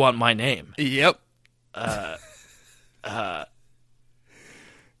 You want my name? Yep.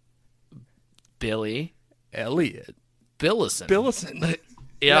 Billy Elliot. Billison. Billison.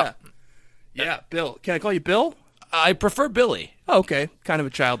 Yeah. Yeah, Bill. Can I call you Bill? I prefer Billy. Oh, okay. Kind of a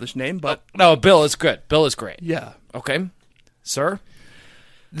childish name, but No, Bill is good. Bill is great. yeah. Okay. Sir?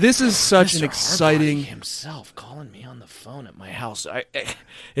 This is such an Mr. exciting... Hardbody himself calling me on the phone at my house.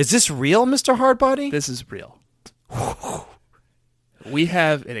 Is this real, Mr. Hardbody? This is real. We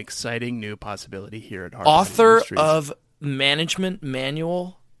have an exciting new possibility here at Hardbody Author Industries. of Management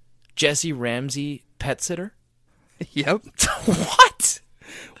Manual, Jesse Ramsey, pet sitter? Yep. What?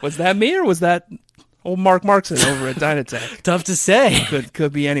 Was that me or was that old Mark Markson over at Dynatech? Tough to say.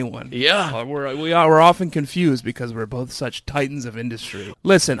 Could be anyone. Yeah. We're often confused because we're both such titans of industry.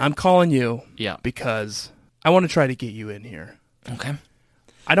 Listen, I'm calling you Yeah. because I want to try to get you in here. Okay.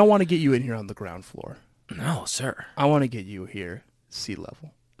 I don't want to get you in here on the ground floor. No, sir. I want to get you here sea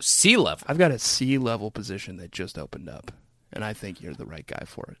level. Sea level I've got a sea level position that just opened up, and I think you're the right guy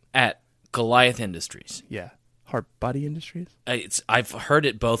for it. at Goliath Industries. Yeah. Hardbody Industries? I've heard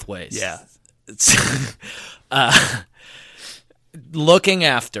it both ways. Yeah. It's looking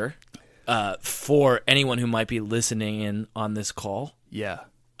after, for anyone who might be listening in on this call, Yeah.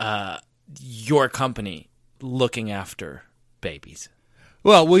 your company looking after babies.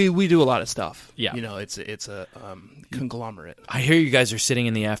 Well, we do a lot of stuff. Yeah. You know, it's a conglomerate. I hear you guys are sitting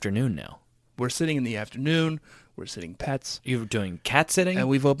in the afternoon now. We're sitting in the afternoon. We're sitting pets. You're doing cat sitting? And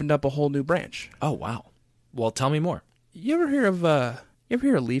we've opened up a whole new branch. Oh, wow. Well, tell me more. You ever hear of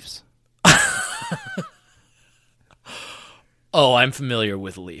Leafs? Oh, I'm familiar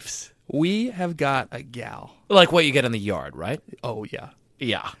with Leafs. We have got a gal. Like what you get in the yard, right? Oh, yeah.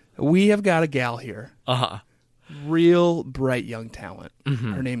 Yeah. We have got a gal here. Uh-huh. Real bright young talent.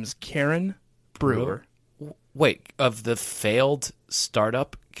 Her name is Karen Brewer. Wait, of the failed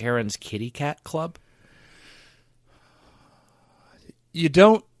startup Karen's Kitty Cat Club? You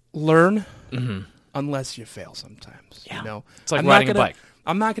don't learn unless you fail sometimes. Yeah. You know? It's like I'm riding not a gonna- bike.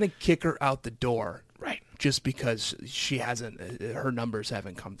 I'm not going to kick her out the door. Right. Just because she hasn't, her numbers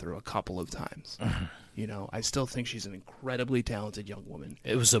haven't come through a couple of times. You know, I still think she's an incredibly talented young woman.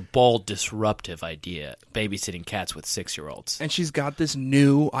 It was a bold, disruptive idea, babysitting cats with 6-year-olds. And she's got this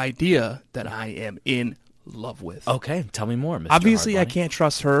new idea that I am in love with. Okay, tell me more, Mr. Obviously, I Hardbody. can't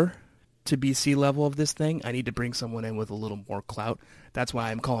trust her to be C-level of this thing. I need to bring someone in with a little more clout. That's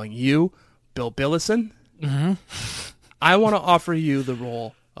why I'm calling you, Bill Billison. I want to offer you the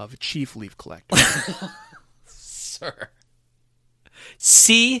role of chief leaf collector. Sir.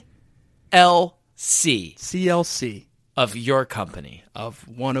 CLC CLC of your company. of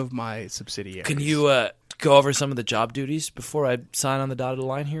one of my subsidiaries. Can you go over some of the job duties before I sign on the dotted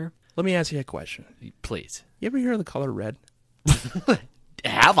line here? Let me ask you a question. Please. You ever hear of the color red?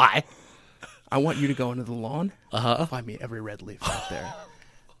 Have I? I want you to go into the lawn. Uh-huh. Find me every red leaf out there.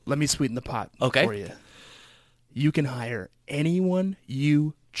 Let me sweeten the pot Okay. for you. You can hire anyone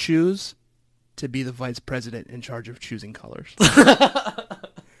you choose to be the vice president in charge of choosing colors.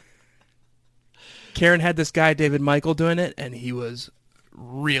 Karen had this guy, David Michael, doing it, and he was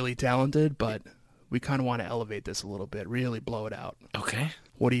really talented, but we kind of want to elevate this a little bit, really blow it out. Okay.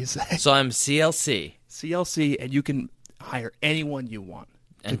 What do you say? So I'm CLC. CLC, and you can hire anyone you want.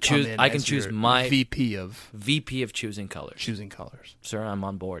 And to come choose- in I can as choose your my- VP of VP of choosing colors. choosing colors. Sir, I'm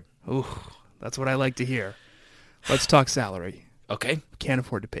on board. Ooh, that's what I like to hear. Let's talk salary. Okay. Can't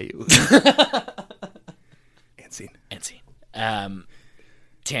afford to pay you. And scene. And scene.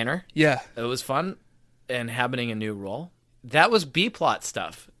 Tanner, Yeah. it was fun inhabiting a new role. That was B-plot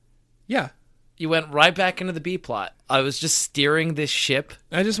stuff. Yeah. You went right back into the B-plot. I was just steering this ship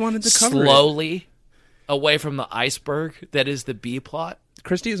I just wanted to cover it. slowly away from the iceberg that is the B-plot.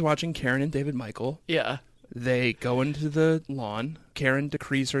 Christy is watching Karen and David Michael. Yeah. They go into the lawn. Karen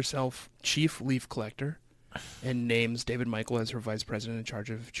decrees herself chief leaf collector and names David Michael as her vice president in charge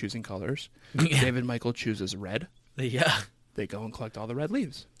of choosing colors. David Michael chooses red. Yeah. They go and collect all the red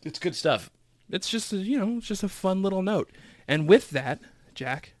leaves. It's good stuff. It's just it's just a fun little note. And with that,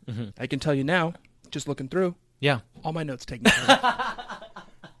 Jack, I can tell you now, just looking through, Yeah. all my notes taken care of.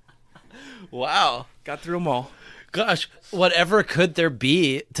 Wow. Got through them all. Gosh, whatever could there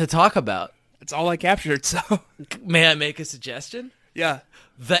be to talk about? It's all I captured, so May I make a suggestion? yeah.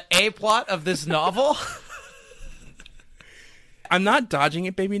 The A-plot of this novel? I'm not dodging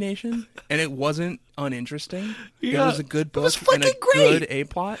it, Baby Nation, and it wasn't uninteresting. Yeah. It was a good It book was and a fucking great. good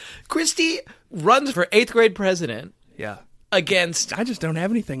A-plot. Christie runs for 8th grade president Yeah. against I just don't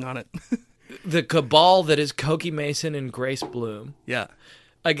have anything on it. the cabal that is Cokie Mason and Grace Bloom, Yeah.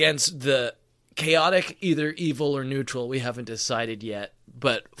 against the chaotic, either evil or neutral, we haven't decided yet,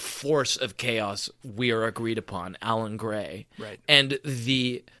 but force of chaos we are agreed upon, Alan Gray. Right. And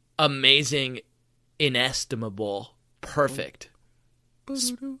the amazing, inestimable, perfect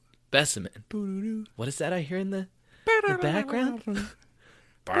specimen. What is that I hear in the background?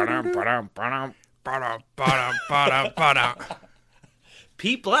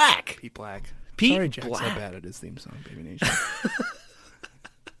 Pete Black. Pete Black. Pete Sorry, Jack's so Black. bad at his theme song, Baby Nation.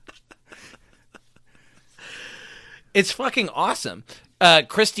 It's fucking awesome.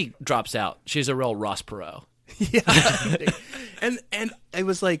 Christie drops out. She's a real Ross Perot. Yeah. and it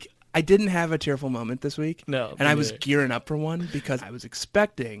was like, I didn't have a tearful moment this week. No, And I me was neither. gearing up for one because I was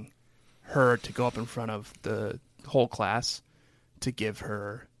expecting her to go up in front of the whole class to give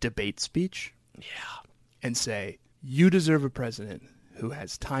her debate speech. Yeah. And say, you deserve a president who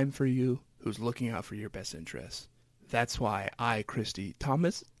has time for you, who's looking out for your best interests. That's why I, Christy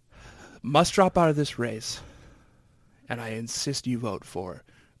Thomas, must drop out of this race. And I insist you vote for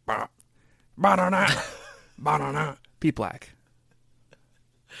Pete Black.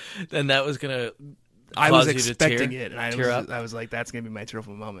 And that was going to I was cause you to expecting tear- it, and tear up? I was like, that's going to be my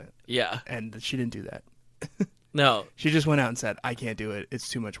tearful moment. Yeah. And she didn't do that. No. She just went out and said, I can't do it. It's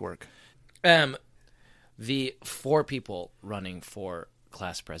too much work. The 4 people running for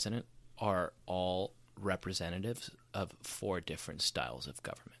class president are all representatives of 4 different styles of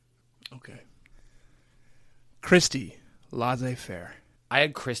government. Okay. Christy, laissez-faire. I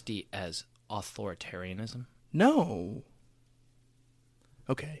had Christie as authoritarianism. No.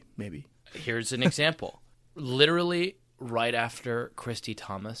 Okay, maybe. Here's an example. Literally right after Christie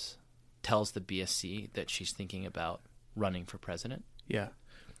Thomas tells the BSC that she's thinking about running for president, Yeah.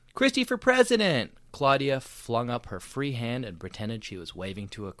 Christie for president! Claudia flung up her free hand and pretended she was waving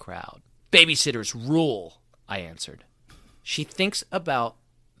to a crowd. Babysitters rule, I answered. She thinks about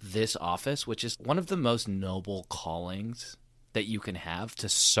this office, which is one of the most noble callings that you can have, to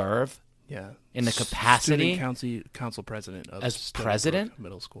serve Yeah. in the capacity council president of as Stony Brook president?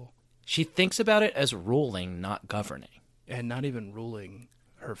 Middle School. She thinks about it as ruling, not governing. And not even ruling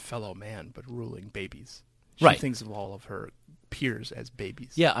her fellow man, but ruling babies. She Right. thinks of all of her peers as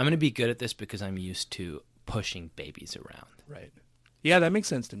babies. Yeah, I'm going to be good at this because I'm used to pushing babies around. Right. Yeah, that makes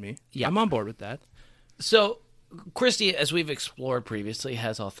sense to me. Yeah. I'm on board with that. So, Christie, as we've explored previously,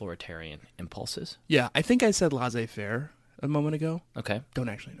 has authoritarian impulses. Yeah, I think I said laissez-faire a moment ago. Okay. Don't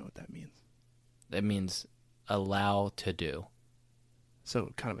actually know what that means. That means allow to do.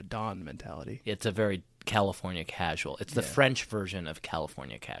 So kind of a Don mentality. It's a very California casual. It's the Yeah. French version of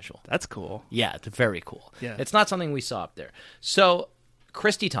California casual. That's cool. Yeah, it's very cool. Yeah. It's not something we saw up there. So,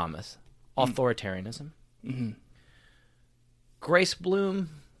 Christie Thomas, authoritarianism. Mm-hmm. Grace Bloom,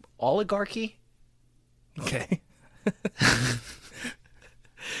 oligarchy. Okay.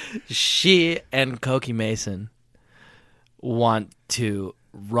 She and Cokie Mason want to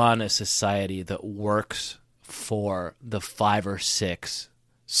run a society that works for the 5 or 6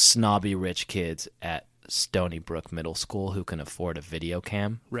 snobby rich kids at Stony Brook Middle School who can afford a video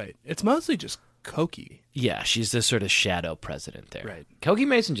cam. Right. It's mostly just Cokie. Yeah, she's the sort of shadow president there. Right. Cokie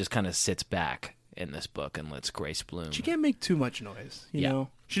Mason just kind of sits back in this book and lets Grace Bloom. She can't make too much noise, you Yeah. know?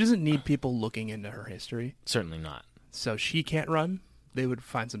 She doesn't need people looking into her history. Certainly not. So she can't run. They would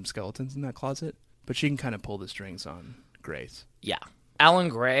find some skeletons in that closet. But she can kind of pull the strings on Grace. Yeah. Alan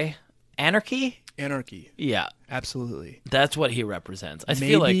Gray, anarchy? Anarchy. Yeah, Absolutely. that's what he represents. I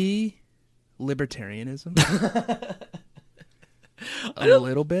feel like Maybe libertarianism. A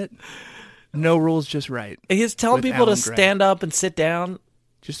little bit. No rules, just right. he's telling with people to Alan Gray. stand up and sit down.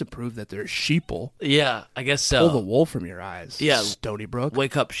 Just to prove that they're sheeple. Yeah, I guess so. Pull the wool from your eyes. Yeah. Stony Brook.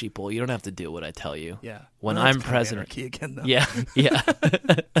 Wake up, sheeple. You don't have to do what I tell you. Yeah. When Well, that's I'm kind of president. anarchy again, though. Yeah,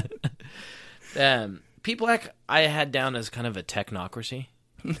 yeah. Pete Black, I had down as kind of a technocracy,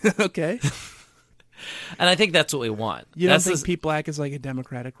 Okay. and I think that's what we want. You don't That's think the- Pete Black is like a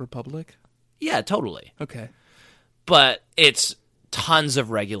democratic republic? Yeah, totally. Okay. But it's tons of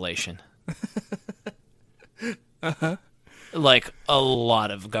regulation. Like a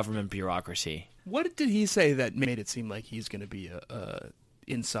lot of government bureaucracy. What did he say that made it seem like he's going to be a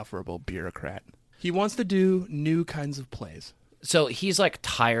insufferable bureaucrat? He wants to do new kinds of plays. So he's like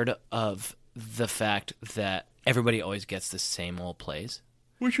tired of the fact that everybody always gets the same old plays.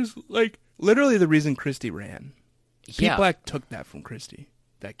 Which is like Literally the reason Christie ran. Pete Yeah. Black took that from Christie,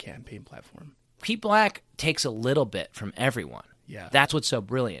 that campaign platform. Pete Black takes a little bit from everyone. Yeah. That's what's so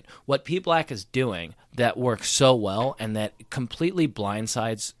brilliant. What Pete Black is doing that works so well and that completely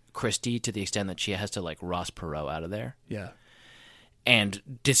blindsides Christie to the extent that she has to, like, Ross Perot out of there Yeah. and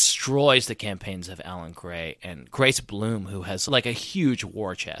destroys the campaigns of Alan Gray and Grace Bloom, who has, like, a huge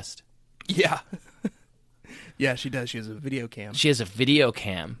war chest. Yeah. Yeah, she does. She has a video cam. She has a video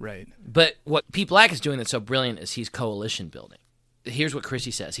cam. Right. But what Pete Black is doing that's so brilliant is he's coalition building. Here's what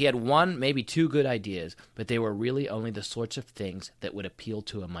Christie says. He had one, maybe two good ideas, but they were really only the sorts of things that would appeal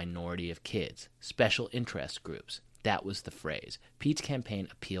to a minority of kids, special interest groups. That was the phrase. Pete's campaign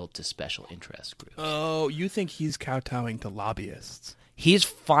appealed to special interest groups. Oh, you think he's kowtowing to lobbyists? He's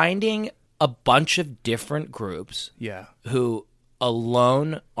finding a bunch of different groups Yeah. who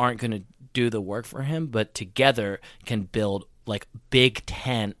alone aren't going to do the work for him, but together can build, like, big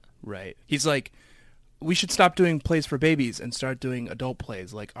tent. Right. He's like, we should stop doing plays for babies and start doing adult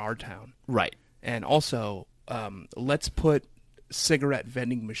plays like Our Town. Right. And also, let's put cigarette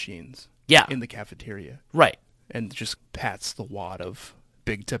vending machines Yeah. in the cafeteria. Right. And just pats the wad of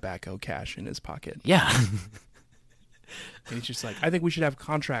big tobacco cash in his pocket. Yeah. And he's just like, I think we should have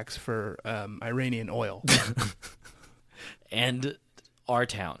contracts for Iranian oil. And Our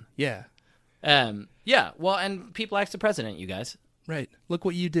Town. Yeah. Yeah, well, and Pete Black's the president, you guys. Right. Look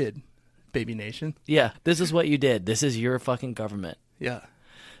what you did, Baby Nation. Yeah, this is what you did. This is your fucking government. Yeah.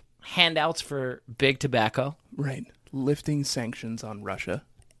 Handouts for big tobacco. Right. Lifting sanctions on Russia.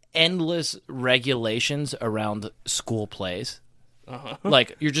 Endless regulations around school plays. Uh-huh.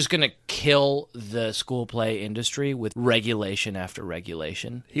 Like, you're just going to kill the school play industry with regulation after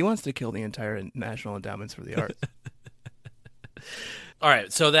regulation. He wants to kill the entire National Endowments for the Arts. All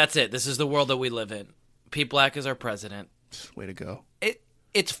right, so that's it. This is the world that we live in. Pete Black is our president. Way to go.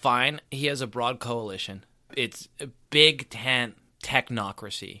 It's fine. He has a broad coalition. It's a big tent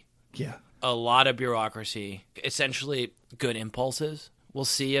technocracy. Yeah. A lot of bureaucracy. Essentially, good impulses. We'll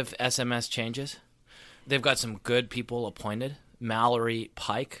see if SMS changes. They've got some good people appointed. Mallory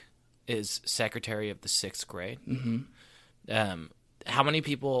Pike is secretary of the 6th grade. Mm-hmm. How many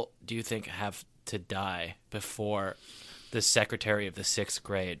people do you think have to die before the secretary of the 6th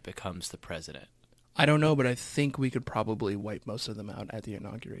grade becomes the president? I don't know, but I think we could probably wipe most of them out at the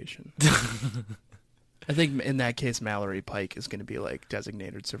inauguration. I think in that case, Mallory Pike is going to be like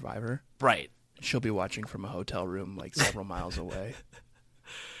designated survivor. Right. She'll be watching from a hotel room like several miles away.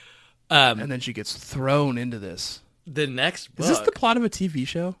 And then she gets thrown into this. The next book. Is this the plot of a TV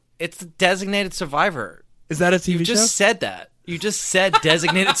show? It's the Designated Survivor. Is that a TV You show? just said that. You just said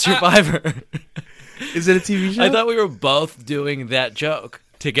Designated Survivor. Is it a TV show? I thought we were both doing that joke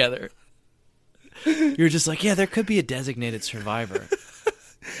together. You were just like, yeah, there could be a Designated Survivor.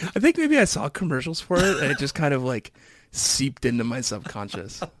 I think maybe I saw commercials for it, and it just kind of like seeped into my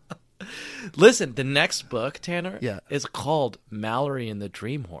subconscious. Listen, the next book, Tanner, Yeah. is called Mallory and the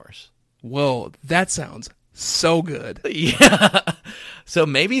Dream Horse. Whoa, that sounds so good. Yeah. So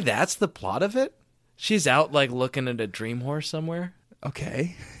maybe that's the plot of it? She's out, like, looking at a dream horse somewhere.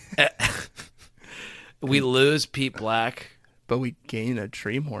 Okay. We lose Pete Black. But we gain a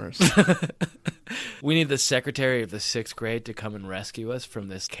dream horse. We need the secretary of the 6th grade to come and rescue us from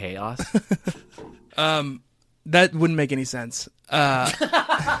this chaos. That wouldn't make any sense.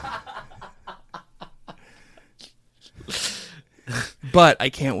 But I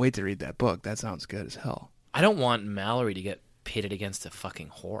can't wait to read that book. That sounds good as hell. I don't want Mallory to get pitted against a fucking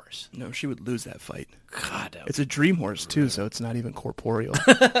horse. No, she would lose that fight. God, that It's a dream horse, too, so it's not even corporeal.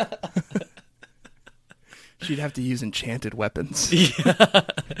 She'd have to use enchanted weapons. Yeah.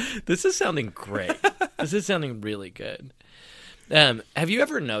 This is sounding great. This is sounding really good. Have you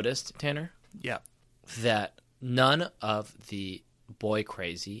ever noticed, Tanner, Yeah. that none of the boy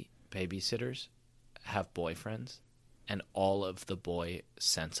crazy babysitters have boyfriends, and all of the boy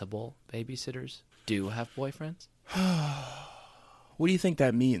sensible babysitters do have boyfriends? What do you think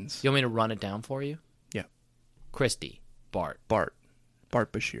that means? You want me to run it down for you? Yeah. Christy, Bart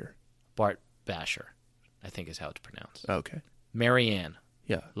Bashir. Basher, I think is how it's pronounced. Okay. Marianne,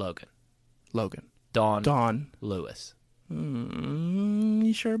 Yeah. Logan, Dawn. Lewis.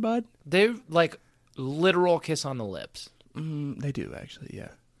 You sure, bud? They're like literal kiss on the lips. They do, actually, yeah.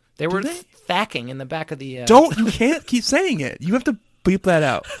 They were they? thacking in the back of the... You can't keep saying it. You have to bleep that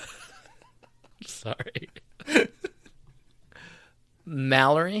out. Sorry.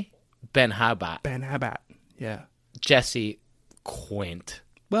 Mallory, Ben Habat, Ben Habat. Yeah. Jesse, Quint.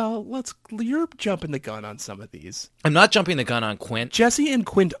 Well, you're jumping the gun on some of these. I'm not jumping the gun on Quint. Jesse and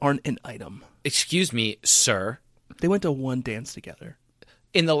Quint aren't an item. Excuse me, sir. They went to one dance together.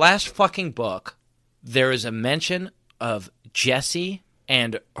 In the last fucking book, there is a mention of Jessie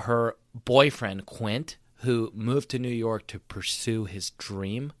and her boyfriend, Quint, who moved to New York to pursue his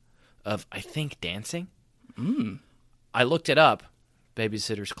dream of, I think, dancing. I looked it up.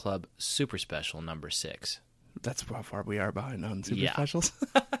 Babysitter's Club Super Special number 6. That's how far we are behind on super Yeah. specials.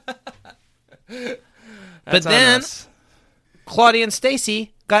 But then Claudia and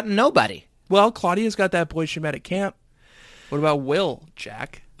Stacy got nobody. Well, Claudia's got that boy she met at camp. What about Will,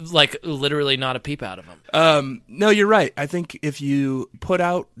 Jack? Like, literally not a peep out of him. No, you're right. I think if you put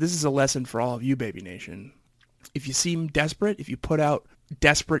out, this is a lesson for all of you, Baby Nation. If you seem desperate, if you put out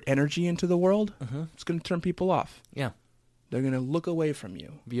desperate energy into the world, it's going to turn people off. Yeah. They're going to look away from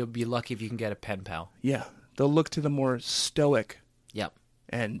you. You'll be lucky if you can get a pen pal. Yeah. They'll look to the more stoic Yep.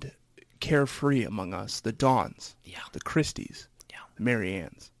 and carefree among us, the Dawns, Yeah. the Christies, Yeah. the Mary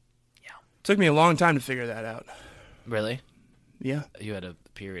Anns. Yeah. Took me a long time to figure that out. Really? Yeah. You had a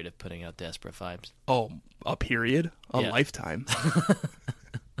period of putting out desperate vibes. Oh, a period? A Yeah. lifetime.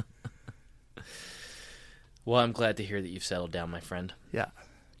 Well, I'm glad to hear that you've settled down, my friend. Yeah.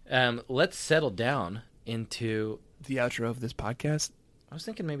 Let's settle down into... The outro of this podcast. I was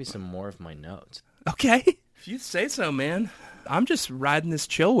thinking maybe some more of my notes. Okay. If you say so, man. I'm just riding this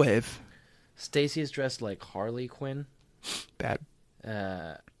chill wave. Stacy is dressed like Harley Quinn. Bad.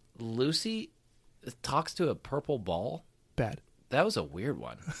 Lucy talks to a purple ball. Bad. That was a weird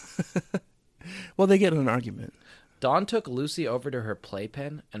one. Well, they get in an argument. Dawn took Lucy over to her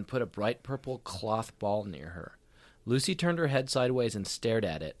playpen and put a bright purple cloth ball near her. Lucy turned her head sideways and stared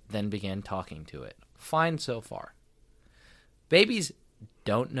at it, then began talking to it. Fine so far. Babies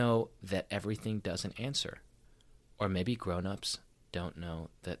don't know that everything doesn't answer. Or maybe grown-ups don't know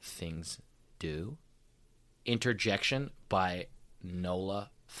that things do. Interjection by Nola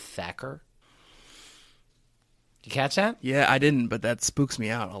Thacker. Did you catch that? Yeah, I didn't, but that spooks me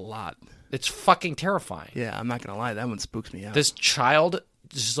out a lot. It's fucking terrifying. Yeah, I'm not going to lie. That one spooks me out. This child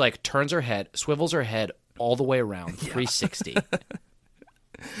just like turns her head, swivels her head all the way around, 360.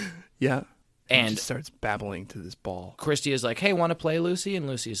 Yeah. And she starts babbling to this ball. Christy is like, hey, want to play, Lucy? And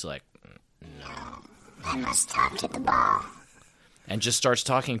Lucy's like, I must talk to the ball. and just starts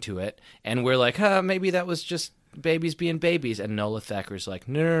talking to it. And we're like, maybe that was just babies being babies. And Nola Thacker's like,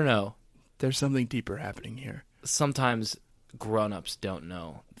 no. There's something deeper happening here. Sometimes grown-ups don't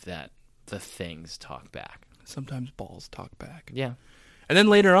know that the things talk back. Sometimes balls talk back. Yeah. And then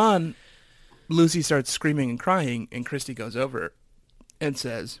later on, Lucy starts screaming and crying, and Christy goes over and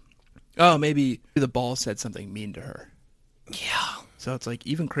says, oh, maybe the ball said something mean to her. Yeah. So it's like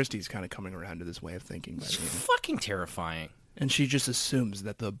even Christy's kind of coming around to this way of thinking. By It's the end. fucking terrifying. And she just assumes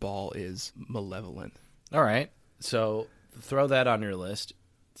that the ball is malevolent. All right. So throw that on your list.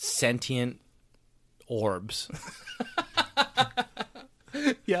 Sentient orbs.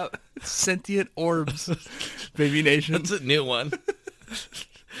 Yep. Sentient orbs. Baby Nation. That's a new one.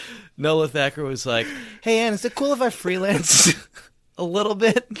 Nola Thacker was like, hey, Ann, is it cool if I freelance a little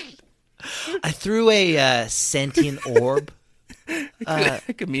bit? I threw a sentient orb.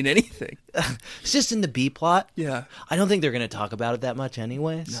 It could mean anything. It's just in the B plot. Yeah. I don't think they're going to talk about it that much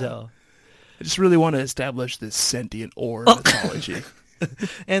anyway. So, I just really want to establish this sentient orb mythology. and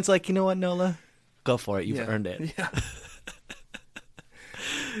it's like, you know what, Nola? Go for it. You've Yeah. earned it. Yeah.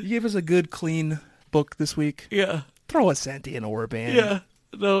 You gave us a good, clean book this week. Yeah. Throw a sentient orb in. Yeah.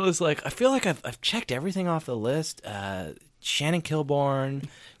 Nola's like, I feel like I've checked everything off the list. Shannon Kilborn,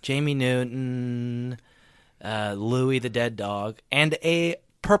 Jamie Newton, Louis the Dead Dog, and a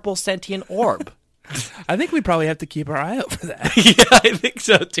purple sentient orb. I think we probably have to keep our eye out for that. Yeah, I think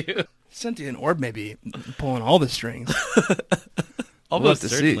so too. Sentient orb may be pulling all the strings. Almost to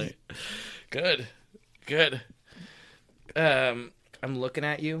certainly. Good. I'm looking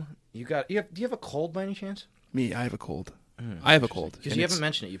at you. Do you have a cold by any chance? Me, I have a cold. I have a cold. Because And you it's- haven't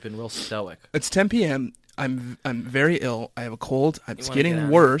mentioned it. You've been real stoic. It's 10 p.m. I'm very ill. I have a cold. It's wanna get getting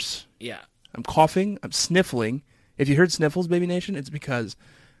out? worse. Yeah. I'm coughing. I'm sniffling. If you heard sniffles, Baby Nation, it's because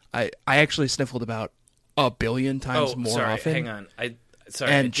I actually sniffled about 1 billion times more sorry. often. Hang on.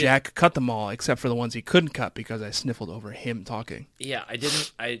 And Jack cut them all except for the ones he couldn't cut because I sniffled over him talking. Yeah, I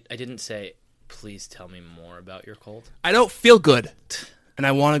didn't. I didn't say. Please tell me more about your cold. I don't feel good, and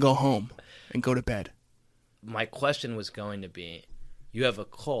I want to go home and go to bed. My question was going to be, you have a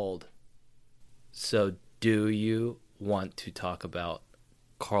cold, so do you want to talk about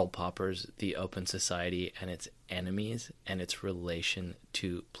Karl Popper's The Open Society and its enemies and its relation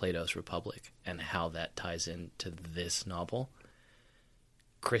to Plato's Republic and how that ties into this novel?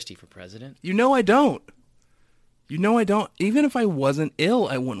 Christie for President? You know I don't. Even if I wasn't ill,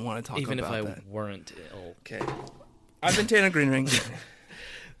 I wouldn't want to talk Even about if I that. weren't ill. Okay. I've been Tanner Greenring.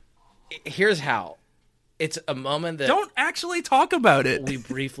 Here's how. It's a moment that Don't actually talk about it. we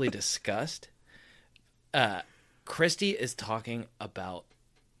briefly discussed. Christy is talking about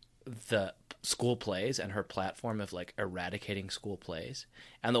the school plays and her platform of like eradicating school plays.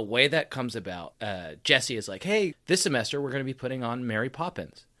 And the way that comes about, Jesse is like, hey, this semester we're going to be putting on Mary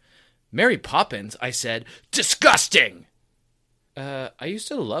Poppins. Mary Poppins? I said, disgusting! I used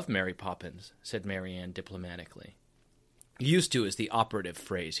to love Mary Poppins, said Marianne diplomatically. Used to is the operative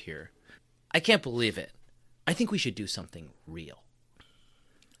phrase here. I can't believe it. I think we should do something real.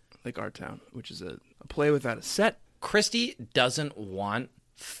 Like Our Town, which is a play without a set. Christy doesn't want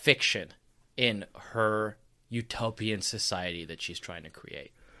fiction in her utopian society that she's trying to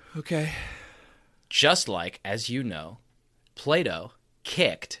create. Okay. Just like, as you know, Plato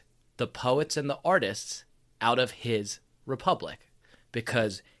kicked the poets and the artists out of his republic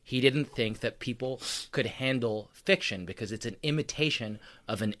because he didn't think that people could handle fiction because it's an imitation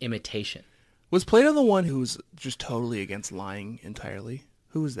of an imitation. Was Plato the one who was just totally against lying entirely?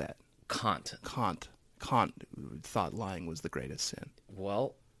 Who was that? Kant. Kant. Kant thought lying was the greatest sin.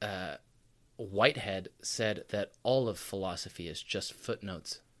 Well, Whitehead said that all of philosophy is just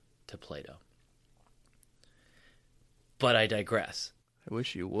footnotes to Plato. But I digress. I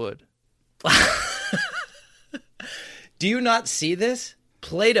wish you would. Do you not see this?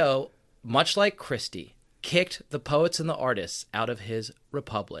 Plato, much like Christie, kicked the poets and the artists out of his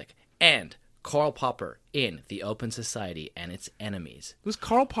republic, and Karl Popper in The Open Society and Its Enemies. Was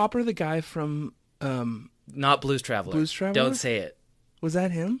Karl Popper the guy from... Not Blues Traveler. Blues Traveler? Don't say it. Was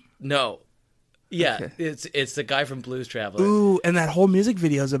that him? No. Yeah, Okay. it's the guy from Blues Traveler. Ooh, and that whole music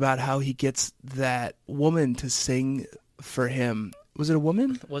video is about how he gets that woman to sing for him. Was it a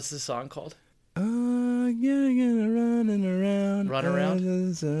woman? What's the song called? Running around. Run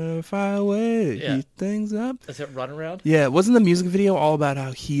Around? So far away to Yeah. heat things up. Is it Run Around? Yeah, wasn't the music video all about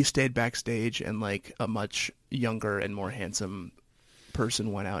how he stayed backstage and like a much younger and more handsome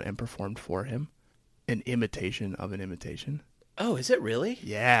person went out and performed for him? An imitation of an imitation. Oh, is it really?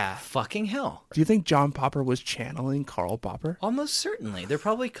 Yeah. Fucking hell. Do you think John Popper was channeling Karl Popper? Almost certainly. They're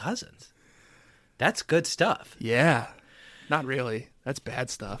probably cousins. That's good stuff. Yeah. Not really. That's bad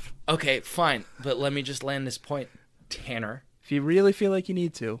stuff. Okay, fine. But let me just land this point, Tanner. If you really feel like you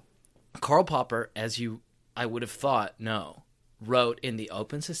need to. Karl Popper, I would have thought, wrote in The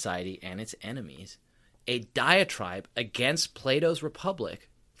Open Society and Its Enemies a diatribe against Plato's Republic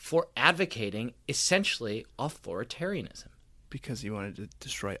for advocating essentially authoritarianism. Because he wanted to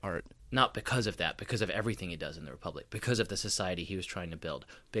destroy art. Not because of that, because of everything he does in the Republic, because of the society he was trying to build,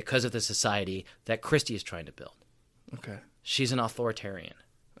 because of the society that Christie is trying to build. Okay. She's an authoritarian.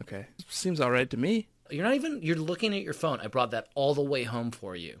 Okay. Seems all right to me. You're looking at your phone. I brought that all the way home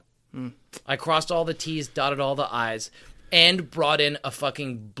for you. I crossed all the T's, dotted all the I's, and brought in a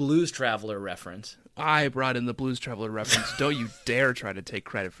fucking Blues Traveler reference. I brought in the Blues Traveler reference. Don't you dare try to take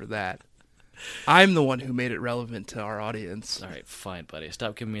credit for that. I'm the one who made it relevant to our audience. All right, fine, buddy.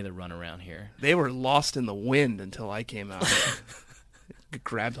 Stop giving me the runaround here. They were lost in the wind until I came out.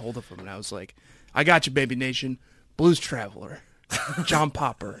 Grabbed hold of them, and I was like, I got you, Baby Nation. Blues Traveler. John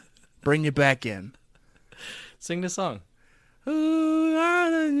Popper. Bring you back in. Sing the song. Ooh, I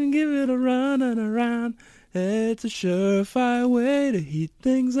didn't give it a run and around. It's a surefire way to heat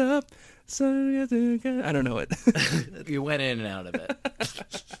things up. So I don't know it. You went in and out of it.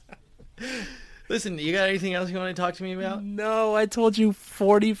 Listen, you got anything else you want to talk to me about? No, I told you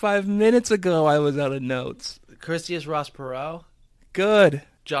 45 minutes ago I was out of notes. Christie is Ross Perot. Good.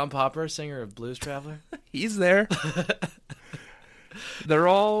 John Popper, singer of Blues Traveler. He's there. They're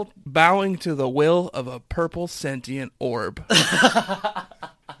all bowing to the will of a purple sentient orb.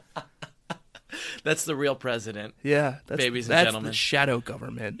 That's the real president. Yeah, Babies and that's gentlemen. the shadow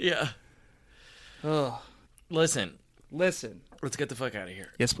government. Yeah. Ugh. Listen, Listen. let's get the fuck out of here.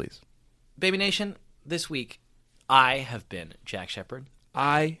 Yes, please. Baby Nation, this week, I have been Jack Shepard.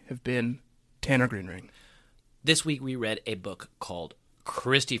 I have been Tanner Greenring. This week we read a book called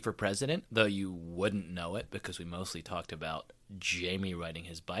Christie for President, though you wouldn't know it because we mostly talked about Jamie riding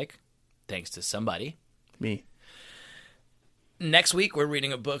his bike, thanks to somebody. Me. Next week we're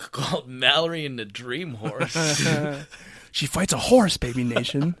reading a book called Mallory and the Dream Horse. She fights a horse, Baby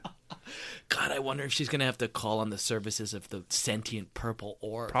Nation. God, I wonder if she's going to have to call on the services of the sentient purple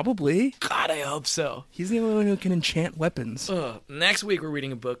orb. Probably. God, I hope so. He's the only one who can enchant weapons. Next week, we're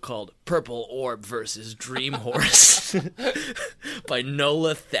reading a book called Purple Orb versus Dream Horse by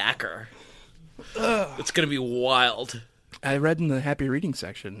Nola Thacker. It's going to be wild. I read in the happy reading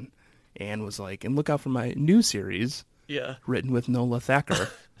section and was like, and look out for my new series Yeah. written with Nola Thacker.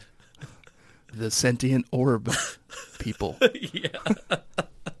 The sentient orb people. Yeah.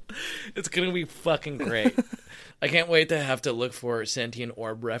 It's going to be fucking great. I can't wait to have to look for sentient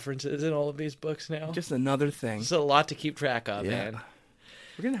orb references in all of these books now. Just another thing. It's a lot to keep track of, Yeah. man.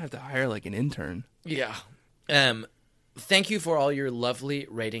 We're going to have to hire like an intern. Yeah. Thank you for all your lovely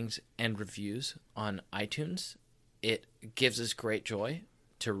ratings and reviews on iTunes. It gives us great joy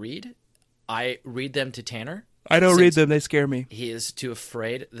to read. I read them to Tanner. I don't read Since them. They scare me. He is too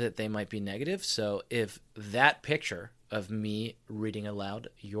afraid that they might be negative. So if that picture of me reading aloud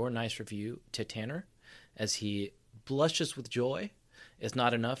your nice review to Tanner as he blushes with joy is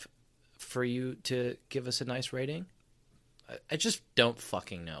not enough for you to give us a nice rating, I just don't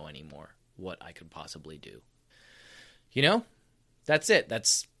fucking know anymore what I could possibly do. You know? That's it.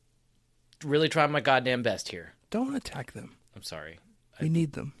 That's really trying my goddamn best here. Don't attack them. I'm sorry. We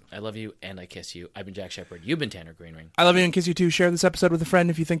need them. I love you and I kiss you. I've been Jack Shepard. You've been Tanner Greenring. I love you and kiss you too. Share this episode with a friend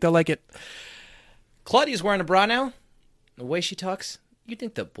if you think they'll like it. Claudia's wearing a bra now. The way she talks, you'd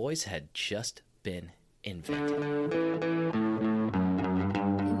think the boys had just been invented. In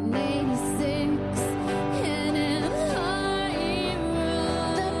 86, and in high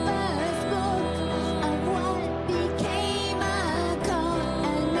room, the first book of what became a cult,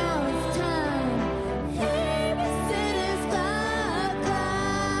 and now it's time. Babysitter's Club.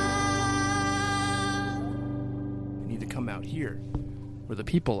 You need to come out here where the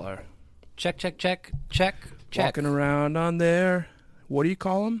people are. Check. Walking around on there. What do you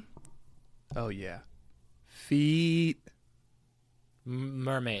call them? Oh, yeah. Feet.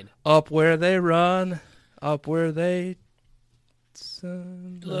 Mermaid. Up where they run. Up where they...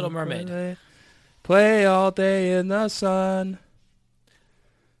 Little Mermaid. They play all day in the sun.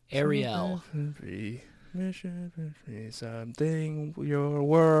 Ariel. Mission free, something your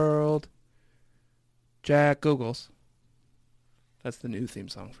world. Jack Googles. That's the new theme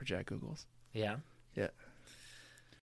song for Jack Googles. Yeah. Yeah.